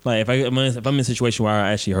 Like, if I'm in a situation where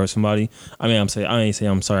I actually hurt somebody, I ain't say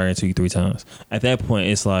I'm sorry to you 3 times. At that point,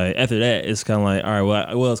 it's like, after that, it's kind of like, all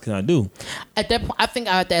right, what else can I do? At that point, I think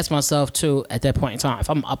I have to ask myself too. At that point in time, if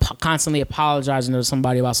I'm constantly apologizing to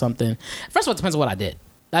somebody about something, first of all, it depends on what I did.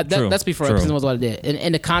 Let's be fair. It depends on what I did.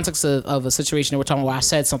 In the context of a situation that we're talking about, where I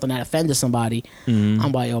said something that offended somebody,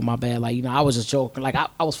 I'm like, oh, my bad. Like, you know, I was just joking. Like,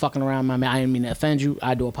 I was fucking around, my man. I didn't mean to offend you.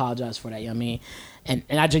 I do apologize for that. You know what I mean? And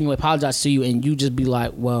I genuinely apologize to you, and you just be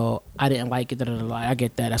like, well, I didn't like it. I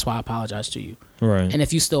get that. That's why I apologize to you. Right. And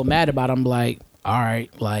if you still mad about it, I'm like, all right,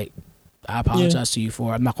 like, I apologize to you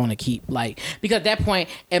for it. I'm not going to keep, like, because at that point,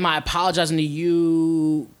 am I apologizing to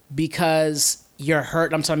you because you're hurt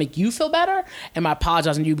and I'm trying to make you feel better? Am I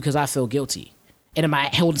apologizing to you because I feel guilty? And am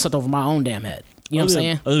I holding something over my own damn head? You know what I'm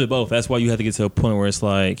saying? A little bit both. That's why you have to get to a point where it's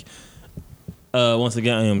like, Once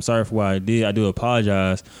again, I am sorry for what I did. I do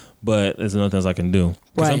apologize, but there's nothing else I can do.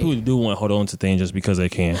 Because some people do want to hold on to things just because they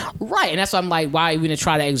can. Right, and that's why I'm like, why even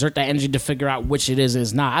try to exert that energy to figure out which it is and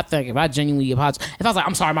is not? I think if I genuinely apologize, if I was like,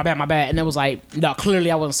 I'm sorry, my bad, and it was like, no,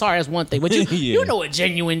 clearly I wasn't sorry, that's one thing. But you, you know like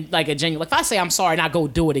if I say I'm sorry and I go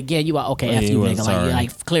do it again, you like, okay, F you, nigga,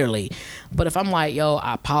 like clearly. But if I'm like, yo,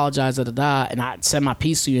 I apologize, and I said my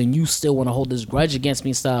piece to you, and you still want to hold this grudge against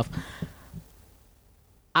me and stuff,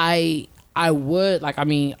 I would,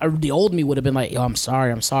 the old me would have been like, yo, I'm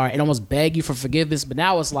sorry, and almost beg you for forgiveness. But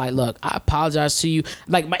now it's like, look, I apologize to you.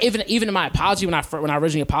 Like, even in my apology, when I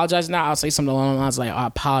originally apologized, now I'll say something along the lines like, I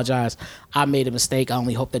apologize, I made a mistake, I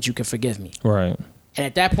only hope that you can forgive me. Right. And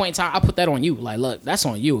at that point in time, I put that on you. Like, look, that's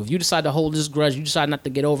on you. If you decide to hold this grudge, you decide not to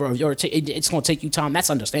get over, it's going to take you time. That's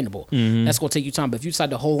understandable. Mm-hmm. That's going to take you time. But if you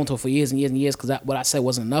decide to hold on to it for years and years and years because what I said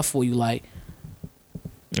wasn't enough for you, like,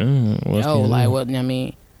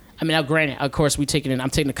 now granted, of course, I'm taking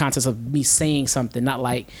the context of me saying something, not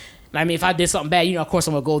like, if I did something bad, of course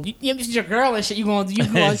I'm gonna go, this is your girl and shit, you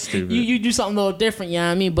do something a little different, you know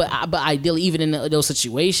what I mean? But ideally, even in those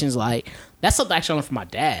situations, like, that's something actually I learned from my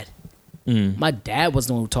dad. My dad was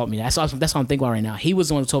the one who taught me that. That's what I'm thinking about right now. He was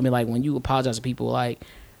the one who told me, like, when you apologize to people, like,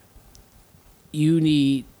 you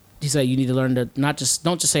need to learn to don't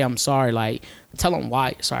just say I'm sorry, like, tell them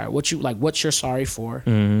why you're sorry, what you're sorry for,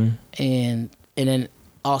 and then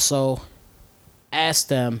also ask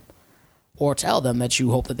them or tell them that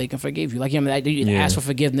you hope that they can forgive you. Like, you ask for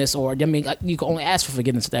forgiveness, or you can only ask for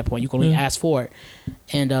forgiveness at that point. You can only ask for it.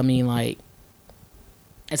 And and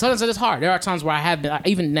sometimes it's hard. There are times where I have been,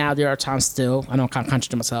 even now, there are times still, I know I'm kind of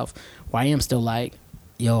contradicting myself, where I am still like,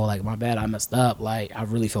 yo, like, my bad, I messed up. Like, I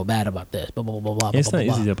really feel bad about this. Blah, blah, blah, blah, it's blah, not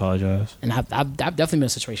blah, easy blah. to apologize. And I've definitely been in a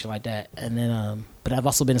situation like that. And then, but I've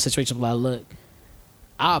also been in a situation where, look,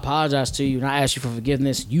 I apologize to you and I ask you for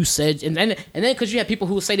forgiveness. You said, and then because you have people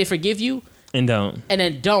who say they forgive you and don't, and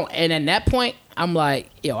at that point, I'm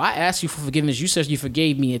like, yo, I asked you for forgiveness. You said you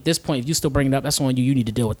forgave me. At this point, if you still bring it up, that's on you. You need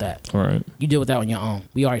to deal with that. Right. You deal with that on your own.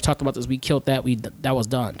 We already talked about this. We killed that. That was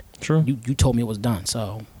done. True. You told me it was done.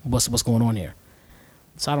 So what's going on here?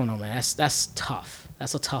 So I don't know, man. That's tough.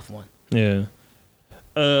 That's a tough one. Yeah.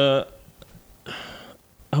 I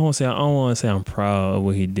don't want to say I'm proud of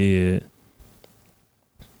what he did.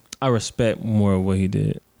 I respect more of what he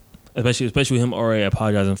did, especially him already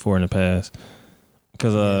apologizing for in the past,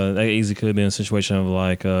 because that easily could have been a situation of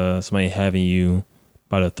like somebody having you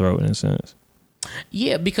by the throat in a sense.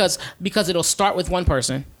 Yeah, because it'll start with one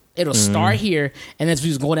person. It'll start here, and then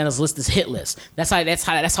it's going down this list, this hit list. That's how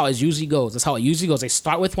it usually goes. That's how it usually goes. They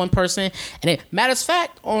start with one person, and matter of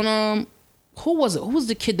fact, on who was it? Who was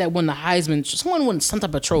the kid that won the Heisman? Someone won some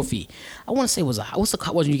type of trophy. I want to say what's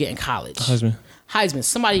the one you get in college? Heisman.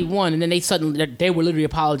 Somebody won, and then they were literally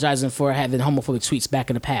apologizing for having homophobic tweets back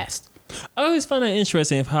in the past. I always find that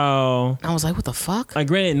interesting of how I was like, what the fuck? Like,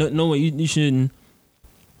 granted, no, you shouldn't.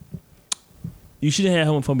 You shouldn't have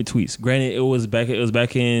homophobic tweets. Granted, it was back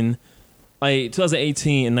in like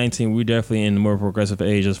 2018 and 19. We were definitely in the more progressive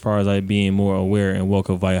age as far as like being more aware and woke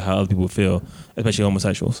of like how other people feel, especially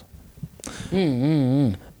homosexuals.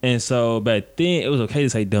 And so back then, it was okay to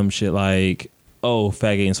say dumb shit like, oh,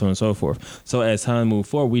 faggot, and so on and so forth. So as time moved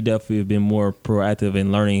forward, we definitely have been more proactive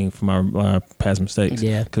in learning from our past mistakes.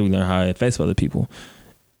 Yeah. Because we learn how it affects other people.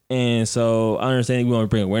 And so I understand we want to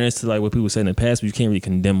bring awareness to like what people said in the past, but you can't really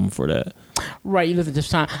condemn them for that. Right. You live at this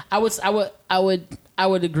time. I would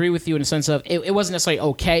agree with you in the sense of it wasn't necessarily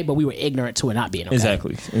okay, but we were ignorant to it not being okay.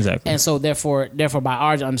 Exactly. And so therefore by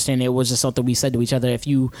our understanding, it was just something we said to each other. If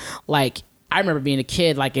you like, I remember being a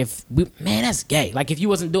kid, like that's gay. Like if you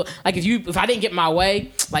wasn't doing, like if I didn't get my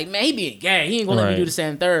way, like man, he being gay. He ain't gonna let me do the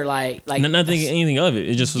second third. Like not thinking anything of it.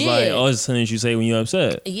 It just was like, oh, it's something you say when you're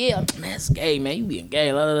upset. Yeah, man, that's gay, man. You being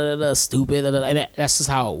gay, stupid. And that's just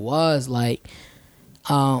how it was. Like,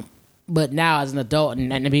 but now as an adult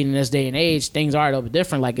and being in this day and age, things are a little bit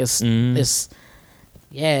different. Like it's definitely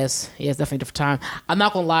a different time. I'm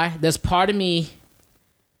not gonna lie. There's part of me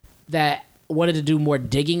that wanted to do more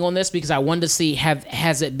digging on this because I wanted to see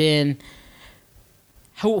has it been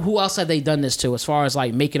who else have they done this to as far as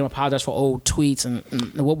like making them apologize for old tweets and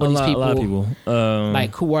what were these people? A lot of people.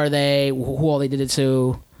 Like who are they? Who all they did it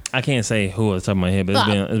to? I can't say who off the top of my head, but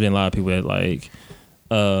it's been a lot of people that like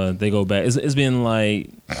they go back. It's been like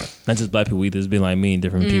not just black people either. It's been like many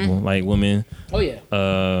different people, like women. Oh yeah.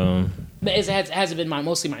 But has it been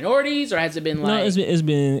mostly minorities or has it been like? No, it's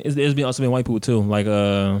been also been white people too. Like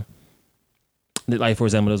for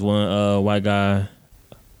example, there's one white guy.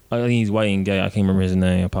 I think he's white and gay. I can't remember his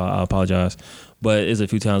name. I apologize. but it's a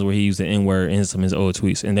few times where he used the N word in some of his old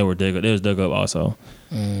tweets, and they were dug up also.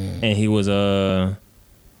 And he was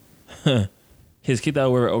his kicked out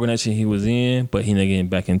of whatever organization he was in, but he not getting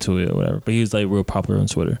back into it or whatever. But he was like real popular on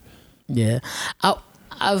Twitter. Yeah,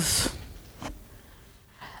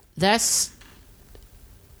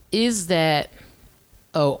 is that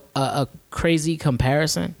a crazy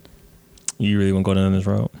comparison? You really want to go down this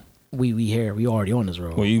road? We already on this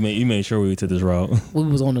road. Well, you made sure we took this route. We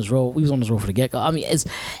was on this road for the get go. I mean, is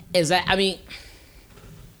that? I mean,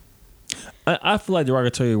 I feel like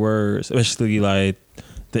derogatory words, especially like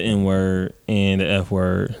the N word and the F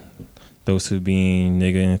word, those two being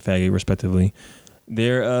nigga and faggot respectively,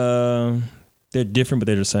 they're different, but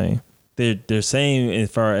they're the same. They're same as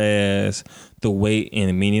far as the weight and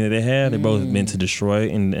the meaning that they have. They're both meant to destroy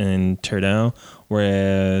and tear down,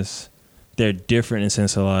 whereas they're different in the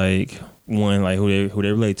sense of like one, like who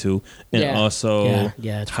they relate to, and also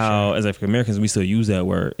how as African Americans we still use that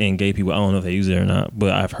word, and gay people I don't know if they use it or not,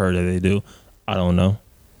 but I've heard that they do. I don't know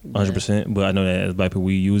 100%, but I know that as black people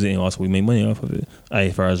we use it, and also we make money off of it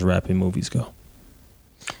as far as rap and movies go.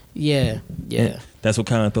 Yeah. And that's what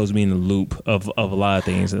kind of throws me in the loop of a lot of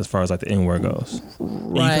things as far as like the N word goes.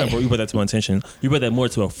 Right. You put that to my attention. You put that more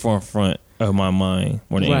to a forefront of my mind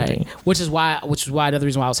more than anything. Which is why another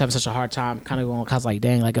reason why I was having such a hard time kind of going, cause like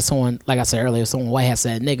dang, like if someone, like I said earlier, if someone white had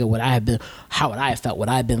said nigga, how would I have felt? Would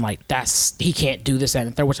I have been like, he can't do this, that,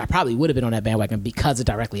 and third, which I probably would have been on that bandwagon because it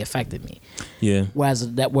directly affected me. Yeah.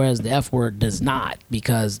 Whereas the F word does not,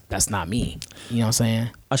 because that's not me. You know what I'm saying?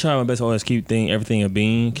 I try my best to always keep everything a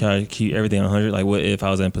being, try to keep everything 100. Like, what if I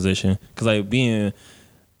was in a position? Because like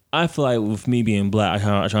I feel like with me being black,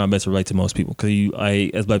 I try my best to relate to most people.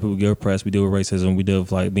 Because as black people, we get oppressed, we deal with racism, we deal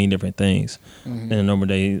with like being different things in a normal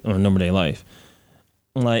day life.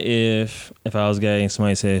 Like if I was gay and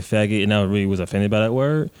somebody said faggot and I really was offended by that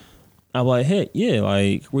word, I'd be like, hey, yeah,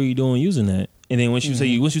 like what are you doing using that? And then once you say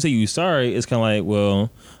you sorry, it's kind of like, well,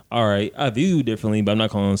 all right, I view you differently, but I'm not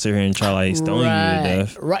going to sit here and try like stone you to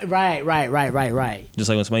death. Right. Just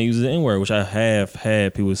like when somebody uses the N word, which I have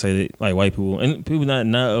had people say that, like white people and people not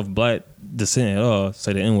of black descent at all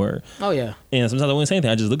say the N word. Oh yeah. And sometimes I wouldn't say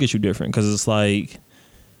anything. I just look at you different because it's like,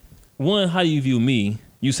 one, how do you view me?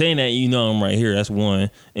 You saying that you know I'm right here. That's one.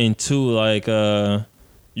 And two, like,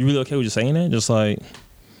 you really okay with just saying that? Just like,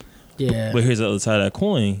 yeah. But here's the other side of that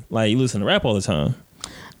coin. Like you listen to rap all the time,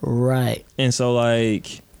 right? And so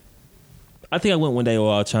like, I think I went one day while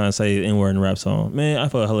I was trying to say the N word in a rap song. Man, I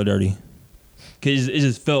felt hella dirty. Cause it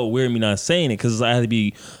just felt weird me not saying it. Cause I had to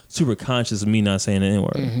be super conscious of me not saying the N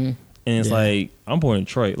word. Mm-hmm. And it's like, I'm born in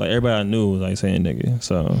Detroit. Like everybody I knew was like saying nigga.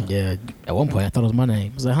 So yeah, at one point I thought it was my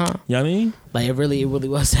name. I was like, huh? Yeah, I mean, like it really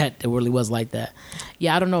was that. It really was like that.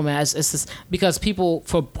 Yeah, I don't know, man. It's just because people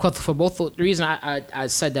for both the reason I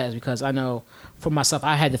said that is because I know for myself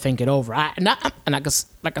I had to think it over. I guess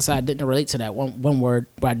like I said I didn't relate to that one word,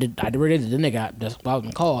 but I related to the nigga that's what I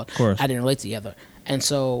was called. Of course, I didn't relate to the other, and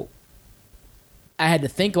so I had to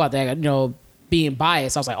think about that. You know, being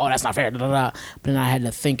biased, I was like, oh, that's not fair. But then I had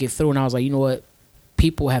to think it through, and I was like, you know what?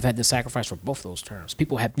 People have had to sacrifice for both those terms.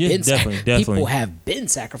 People have definitely. People have been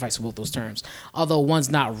sacrificed for both those terms. Although one's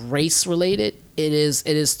not race related,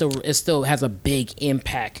 it still has a big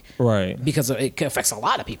impact, right? Because it affects a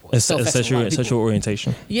lot of people. It's sexual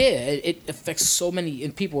orientation. Yeah, it affects so many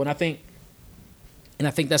people, and I think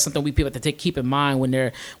that's something we people have to keep in mind when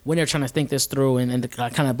they're trying to think this through and to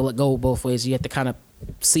kind of go both ways. You have to kind of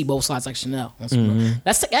see both sides like Chanel.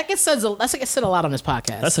 That gets said a lot on this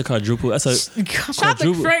podcast. That's a quadruple. That's a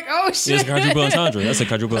quadruple. Frank. Oh shit. It's a quadruple entendre. That's a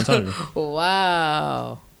quadruple entendre.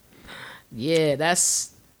 Wow. Yeah,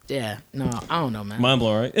 no, I don't know, man. Mind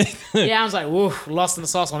blown, right? Yeah, I was like, woo, lost in the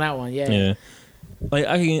sauce on that one. Yeah. Like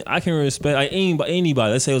I can respect like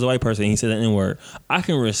anybody. Let's say it was a white person and he said the N word. I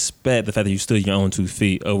can respect the fact that you stood your own 2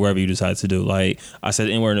 feet or wherever you decide to do. Like I said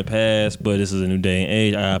the N word in the past, but this is a new day and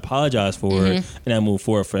age. I apologize for it and I move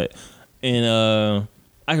forward for it. And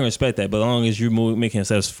I can respect that, but as long as you're making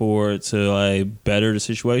steps forward to like better the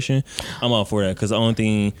situation, I'm all for that. Because the only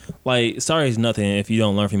thing, like, sorry is nothing if you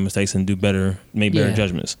don't learn from your mistakes and do better, make better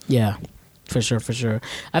judgments. Yeah, for sure.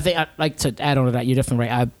 I think I like to add on to that. You're definitely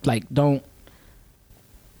right. I like don't.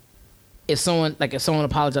 If someone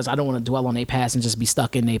apologizes, I don't want to dwell on their past and just be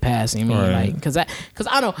stuck in their past. You know what I mean? Like,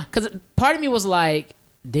 because part of me was like,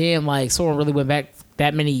 damn, like someone really went back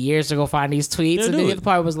that many years to go find these tweets, and then the other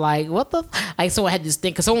part was like, what the? Like someone had this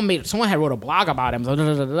thing because someone had wrote a blog about him,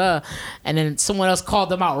 and then someone else called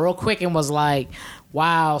them out real quick and was like,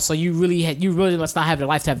 wow, so you really must not have the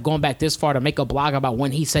life to have gone back this far to make a blog about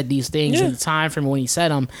when he said these things and the time frame when he said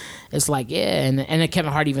them. It's like, yeah, and then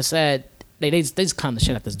Kevin Hart even said, they just clown the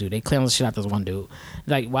shit out this dude. They clown the shit out this one dude.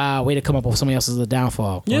 Like, wow, way to come up with somebody else's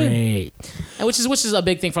downfall. Great. And which is a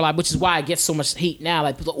big thing for a lot, which is why I get so much heat now.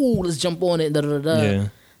 Like, people, oh, let's jump on it. Da, da, da. Yeah.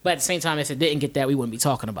 But at the same time, if it didn't get that, we wouldn't be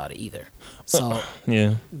talking about it either. So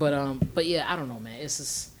yeah. But yeah, I don't know, man. It's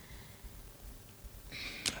just.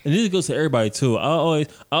 And this goes to everybody too. I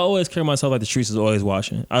always carry myself like the streets is always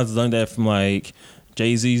watching. I learned that from like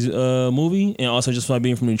Jay-Z's movie, and also just from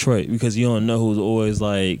being from Detroit, because you don't know who's always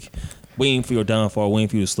like waiting for your downfall, waiting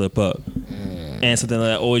for you to slip up. And something like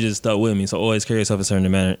that always just stuck with me. So always carry yourself a certain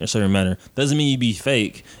manner. Doesn't mean you be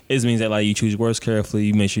fake. It just means that like you choose words carefully.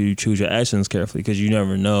 You make sure you choose your actions carefully, because you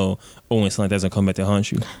never know when something like that's gonna come back to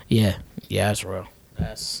haunt you. Yeah, that's real.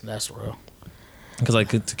 That's real. Because like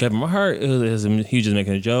to Kevin Hart, he was just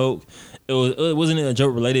making a joke. Wasn't it a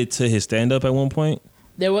joke related to his stand up at one point?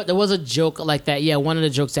 There was a joke like that. Yeah, one of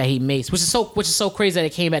the jokes that he makes, which is so crazy that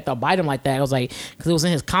it came back to bite him like that. I was like, because it was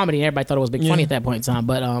in his comedy, and everybody thought it was big funny at that point in time.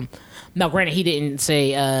 But now, granted, he didn't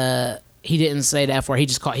say the F word. He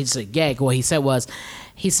just said gag. What he said was,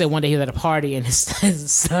 one day he was at a party and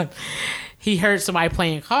his son. He heard somebody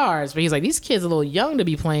playing cards, but he's like, these kids are a little young to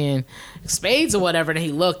be playing spades or whatever. And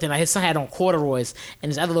he looked, and his son had on corduroys, and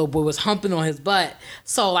his other little boy was humping on his butt.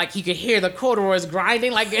 So, like, he could hear the corduroys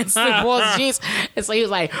grinding, like, against the boy's jeans. And so he was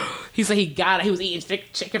like, he got it. He was eating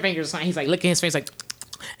chicken fingers or something. He's like, licking his face, like,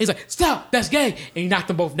 he's like, stop, that's gay. And he knocked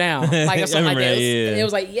them both down. Like, or something like that. It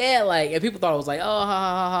was like, yeah, like, and people thought it was like, oh, ha,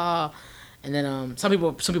 ha, ha. And then some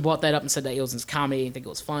people brought that up and said that it was his comedy and think it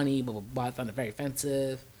was funny, but I found it very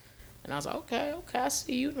offensive. And I was like, okay, I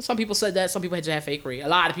see you. And some people said that. Some people had to have fake rage.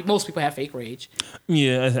 Most people have fake rage.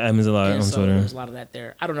 Yeah, that happens a lot on Twitter. There's a lot of that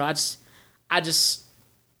there. I don't know. I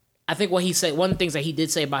think what he said, one of the things that he did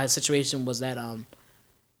say about his situation was that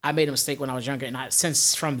I made a mistake when I was younger, and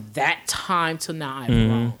since from that time to now, I've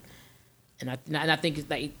grown. And I think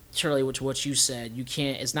that Shirley, which what you said,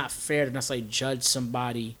 it's not fair to necessarily judge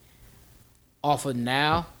somebody off of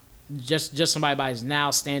now, just somebody by his now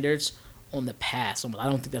standards on the past. I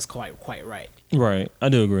don't think that's quite right. Right, I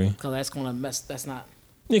do agree. Because that's gonna mess. That's not.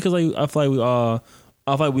 Yeah, because like I feel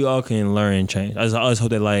like we all can learn and change. I just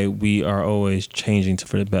hope that like we are always changing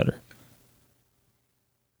for the better.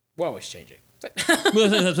 We're always changing.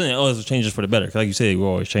 Always changes for the better. Cause like you said, we're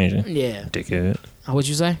always changing. Yeah. Dickhead. What'd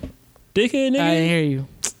you say? Dickhead, nigga. I didn't hear you.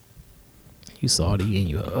 You salty and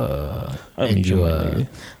you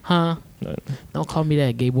huh? No. Don't call me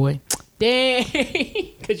that, gay boy. Dang,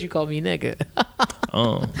 cause you call me nigga.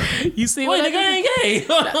 Oh, you see what nigga ain't gay?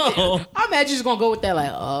 I'm mad you just gonna go with that.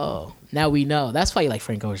 Like, oh, now we know. That's why you like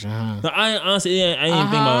Frank Ocean, huh? No, I honestly, I didn't think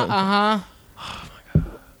about. Oh my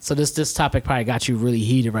god. So this topic probably got you really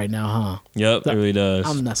heated right now, huh? Yep, it really does.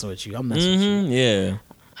 I'm messing with you. With you. Yeah.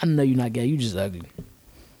 I know you're not gay. You just ugly.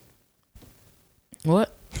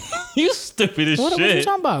 What? You stupid as shit. What you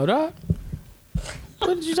talking about, dog?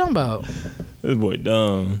 What did you talking about? This boy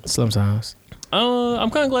dumb. Sometimes.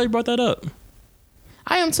 I'm kind of glad you brought that up.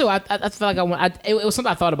 I am too. I feel like it was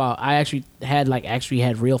something I thought about. I actually had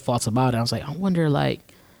real thoughts about it. I was like, I wonder, like,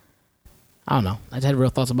 I don't know. I just had real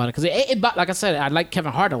thoughts about it because it like I said, I like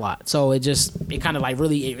Kevin Hart a lot. So it kind of like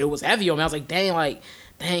really it was heavy on me. I was like, dang,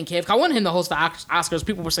 Kev. I wanted him to host the Oscars.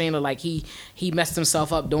 People were saying that like he messed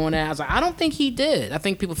himself up doing that. I was like, I don't think he did. I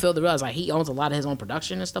think people failed to realize like he owns a lot of his own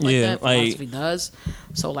production and stuff like that. Like he does.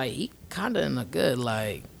 So like he kind of in a good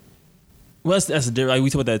like. Well, that's the difference. Like we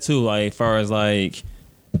talk about that too. Like as far as like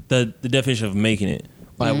the definition of making it.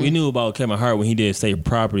 Like we knew about Kevin Hart when he did State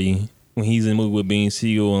Property. When he's in the movie with Bean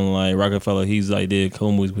Siegel and like Rockefeller, he's like did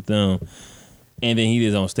co-movies with them, and then he did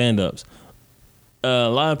his own stand-ups. A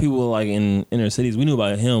lot of people like in inner cities, we knew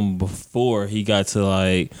about him before he got to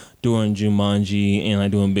like doing Jumanji and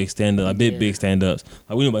like doing big stand-up, like big stand-ups.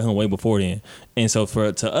 Like we knew about him way before then, and so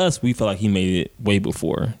to us, we felt like he made it way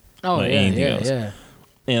before. Oh like, anything else. Yeah.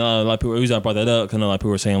 And a lot of people, the reason I brought that up, because a lot of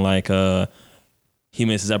people were saying like he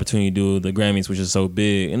missed his opportunity to do the Grammys, which is so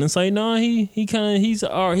big, and it's like no,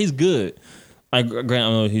 he's good. Like Grant, I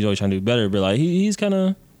don't know if he's always trying to do better, but like he's kind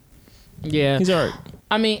of he's alright.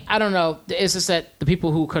 I mean, I don't know. It's just that the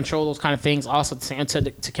people who control those kind of things also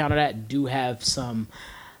to counter that do have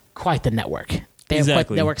quite the network. They have quite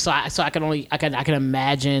the network. So I can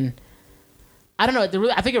imagine. I don't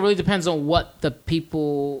know. I think it really depends on what the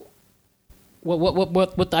people,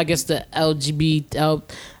 what I guess the LGBT.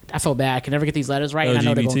 I feel bad. I can never get these letters right. And I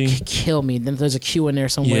know they're going to kill me. Then there's a Q in there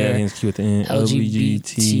somewhere. Yeah, I think it's Q at the end.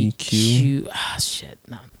 LGBTQ. Shit.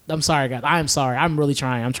 No, I'm sorry, guys. I'm sorry. I'm really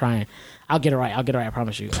trying. I'm trying. I'll get it right. I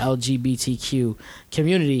promise you. LGBTQ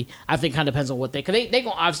community. I think kind of depends on what they gonna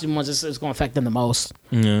obviously ones it's gonna affect them the most.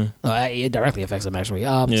 Yeah. It directly affects them actually.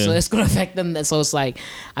 So it's gonna affect them. So it's like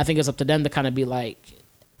I think it's up to them to kind of be like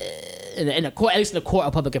in the court, at least in the court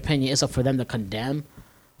of public opinion, it's up for them to condemn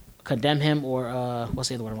him or what's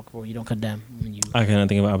the other word I'm looking for? You don't condemn when you. I cannot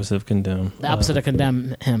think of the opposite of condemn. The opposite of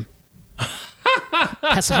condemn him.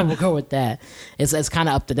 That's how we'll go with that. It's kind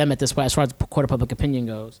of up to them at this point as far as court of public opinion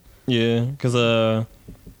goes. Yeah, because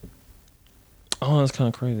that's kind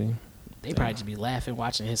of crazy. They probably just be laughing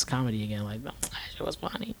watching his comedy again, like, no, it was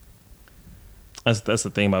funny. That's the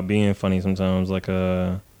thing about being funny sometimes. Like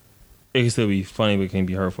it can still be funny, but it can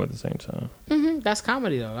be hurtful at the same time. Mm-hmm. That's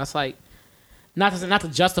comedy though. That's like not to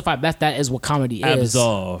justify that is what comedy is.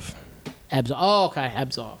 Absolve. Oh, okay.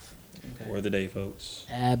 Absolve. Okay. Word of the day, folks.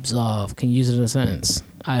 Absolve. Can you use it in a sentence?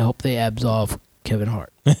 I hope they absolve Kevin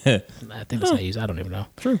Hart. I think that's how you use it. I don't even know.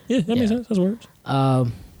 True. Yeah, that makes sense. That's words.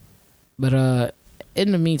 But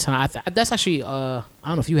in the meantime, that's actually I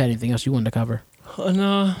don't know if you had anything else you wanted to cover.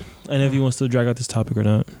 No. And if you want to still drag out this topic or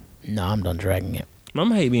not. No, I'm done dragging it. I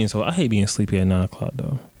hate being sleepy at 9 o'clock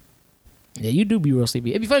though. Yeah, you do be real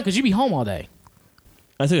sleepy. It'd be funny because you be home all day.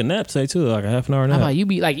 I took a nap today too, like a half an hour nap. How about you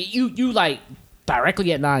be like you like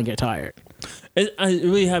directly at 9 get tired? It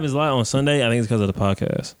really happens a lot on Sunday. I think it's because of the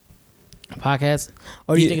podcast.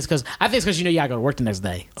 Or do you think it's because I think it's because you gotta go to work the next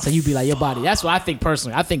day, so you be like your body. That's what I think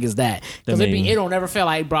personally. I think is that because it don't ever feel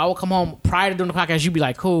like, bro, I will come home prior to doing the podcast. You be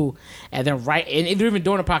like cool, and then and even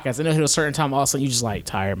during the podcast, and then hit a certain time, all of a sudden you just like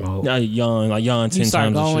tired mode. I yawn 10 times. You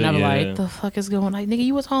start going. I'm yeah. like, the fuck is going? Like, nigga,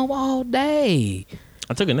 you was home all day.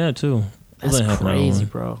 I took a nap too. That's crazy,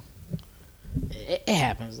 bro. It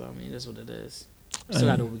happens though. I mean, that's what it is. We still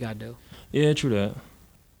gotta do what we gotta do. Yeah, true that.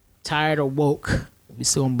 Tired or woke, we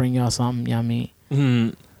still gonna bring y'all something. You know what I mean?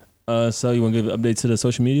 Mm-hmm. So you want to give an update to the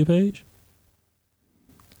social media page?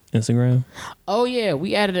 Instagram? Oh yeah,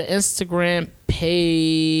 we added an Instagram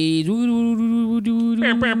page.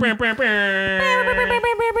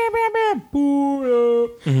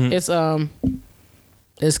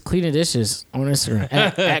 It's Cleaning Dishes on Instagram.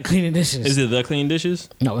 At Cleaning Dishes. Is it the Cleaning Dishes?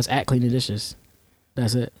 No, it's at Cleaning Dishes.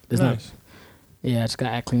 That's it. It's nice. Not. Yeah, it's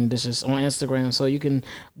got at Cleaning Dishes on Instagram. So you can.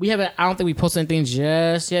 We haven't. I don't think we posted anything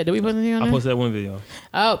just yet. Did we post anything on there? I posted that one video.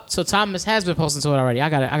 Oh, so Thomas has been posting to it already. I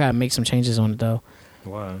gotta make some changes on it though.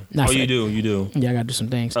 Why? You do. Yeah, I gotta do some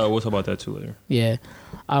things. We'll talk about that too later. Yeah,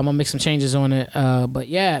 I'm gonna make some changes on it. But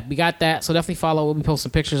yeah, we got that. So definitely follow. We'll be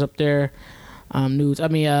posting pictures up there.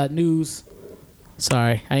 News.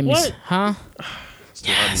 Sorry, I didn't mean. What? Huh?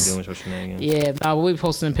 Still yes. Doing your shenanigans. Yeah, we'll be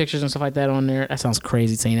posting pictures and stuff like that on there. That sounds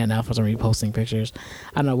crazy saying that now for some reason posting pictures.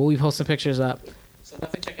 I don't know. We'll be posting pictures up. So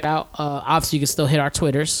definitely check it out. Obviously, you can still hit our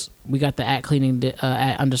Twitters. We got the at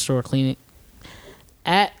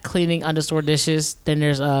cleaning_dishes. Then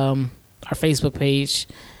there's our Facebook page.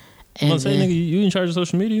 And nigga, you in charge of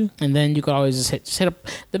social media? And then you can always just hit up.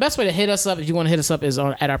 The best way to hit us up if you want to hit us up is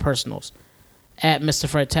at our personals. At Mr.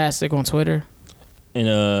 Fredtastic on Twitter.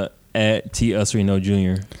 And at T.S. Reno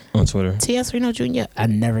Jr. on Twitter. T.S. Reno Jr. I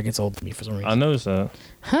never gets old for me for some reason. I noticed that.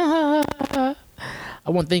 I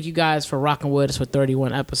want to thank you guys for rocking with us for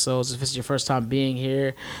 31 episodes. If this is your first time being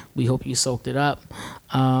here, we hope you soaked it up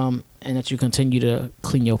and that you continue to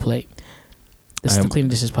clean your plate. This is the Cleaning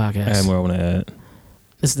Dishes Podcast. I have more I want to add.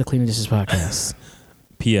 This is the Cleaning Dishes Podcast.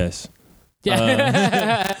 P.S.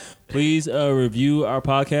 Yeah. Please review our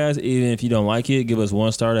podcast. Even if you don't like it, give us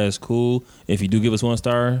 1 star. That's cool. If you do give us 1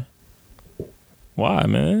 star, why,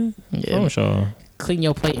 man? Yeah. What's wrong with y'all? Clean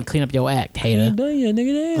your plate and clean up your act, hater. Ain't done yet,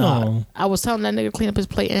 nigga. Damn. I was telling that nigga to clean up his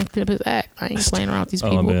plate and clean up his act. I ain't playing around with these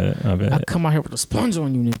people. I bet. I come out here with a sponge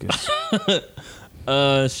on you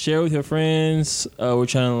niggas. Share with your friends. We're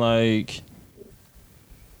trying to like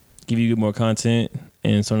give you more content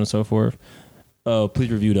and so on and so forth.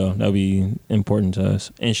 Please review though. That'll be important to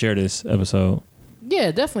us. And share this episode.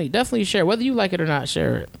 Yeah, definitely share. Whether you like it or not,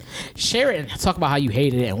 share it. Share it and talk about how you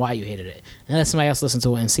hated it and why you hated it. And let somebody else listen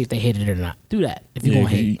to it and see if they hated it or not. Do that if you're going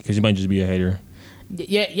to hate. Because you might just be a hater.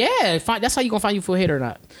 Yeah. That's how you're going to find you for a hater or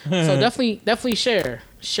not. So definitely share.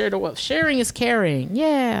 Share the wealth. Sharing is caring.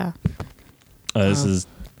 Yeah. This is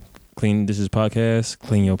Clean Dishes Podcast.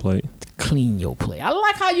 Clean your plate. Clean your plate. I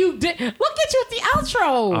like how you did. Look at you with the outro.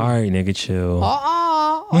 All right, nigga, chill.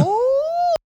 Oh.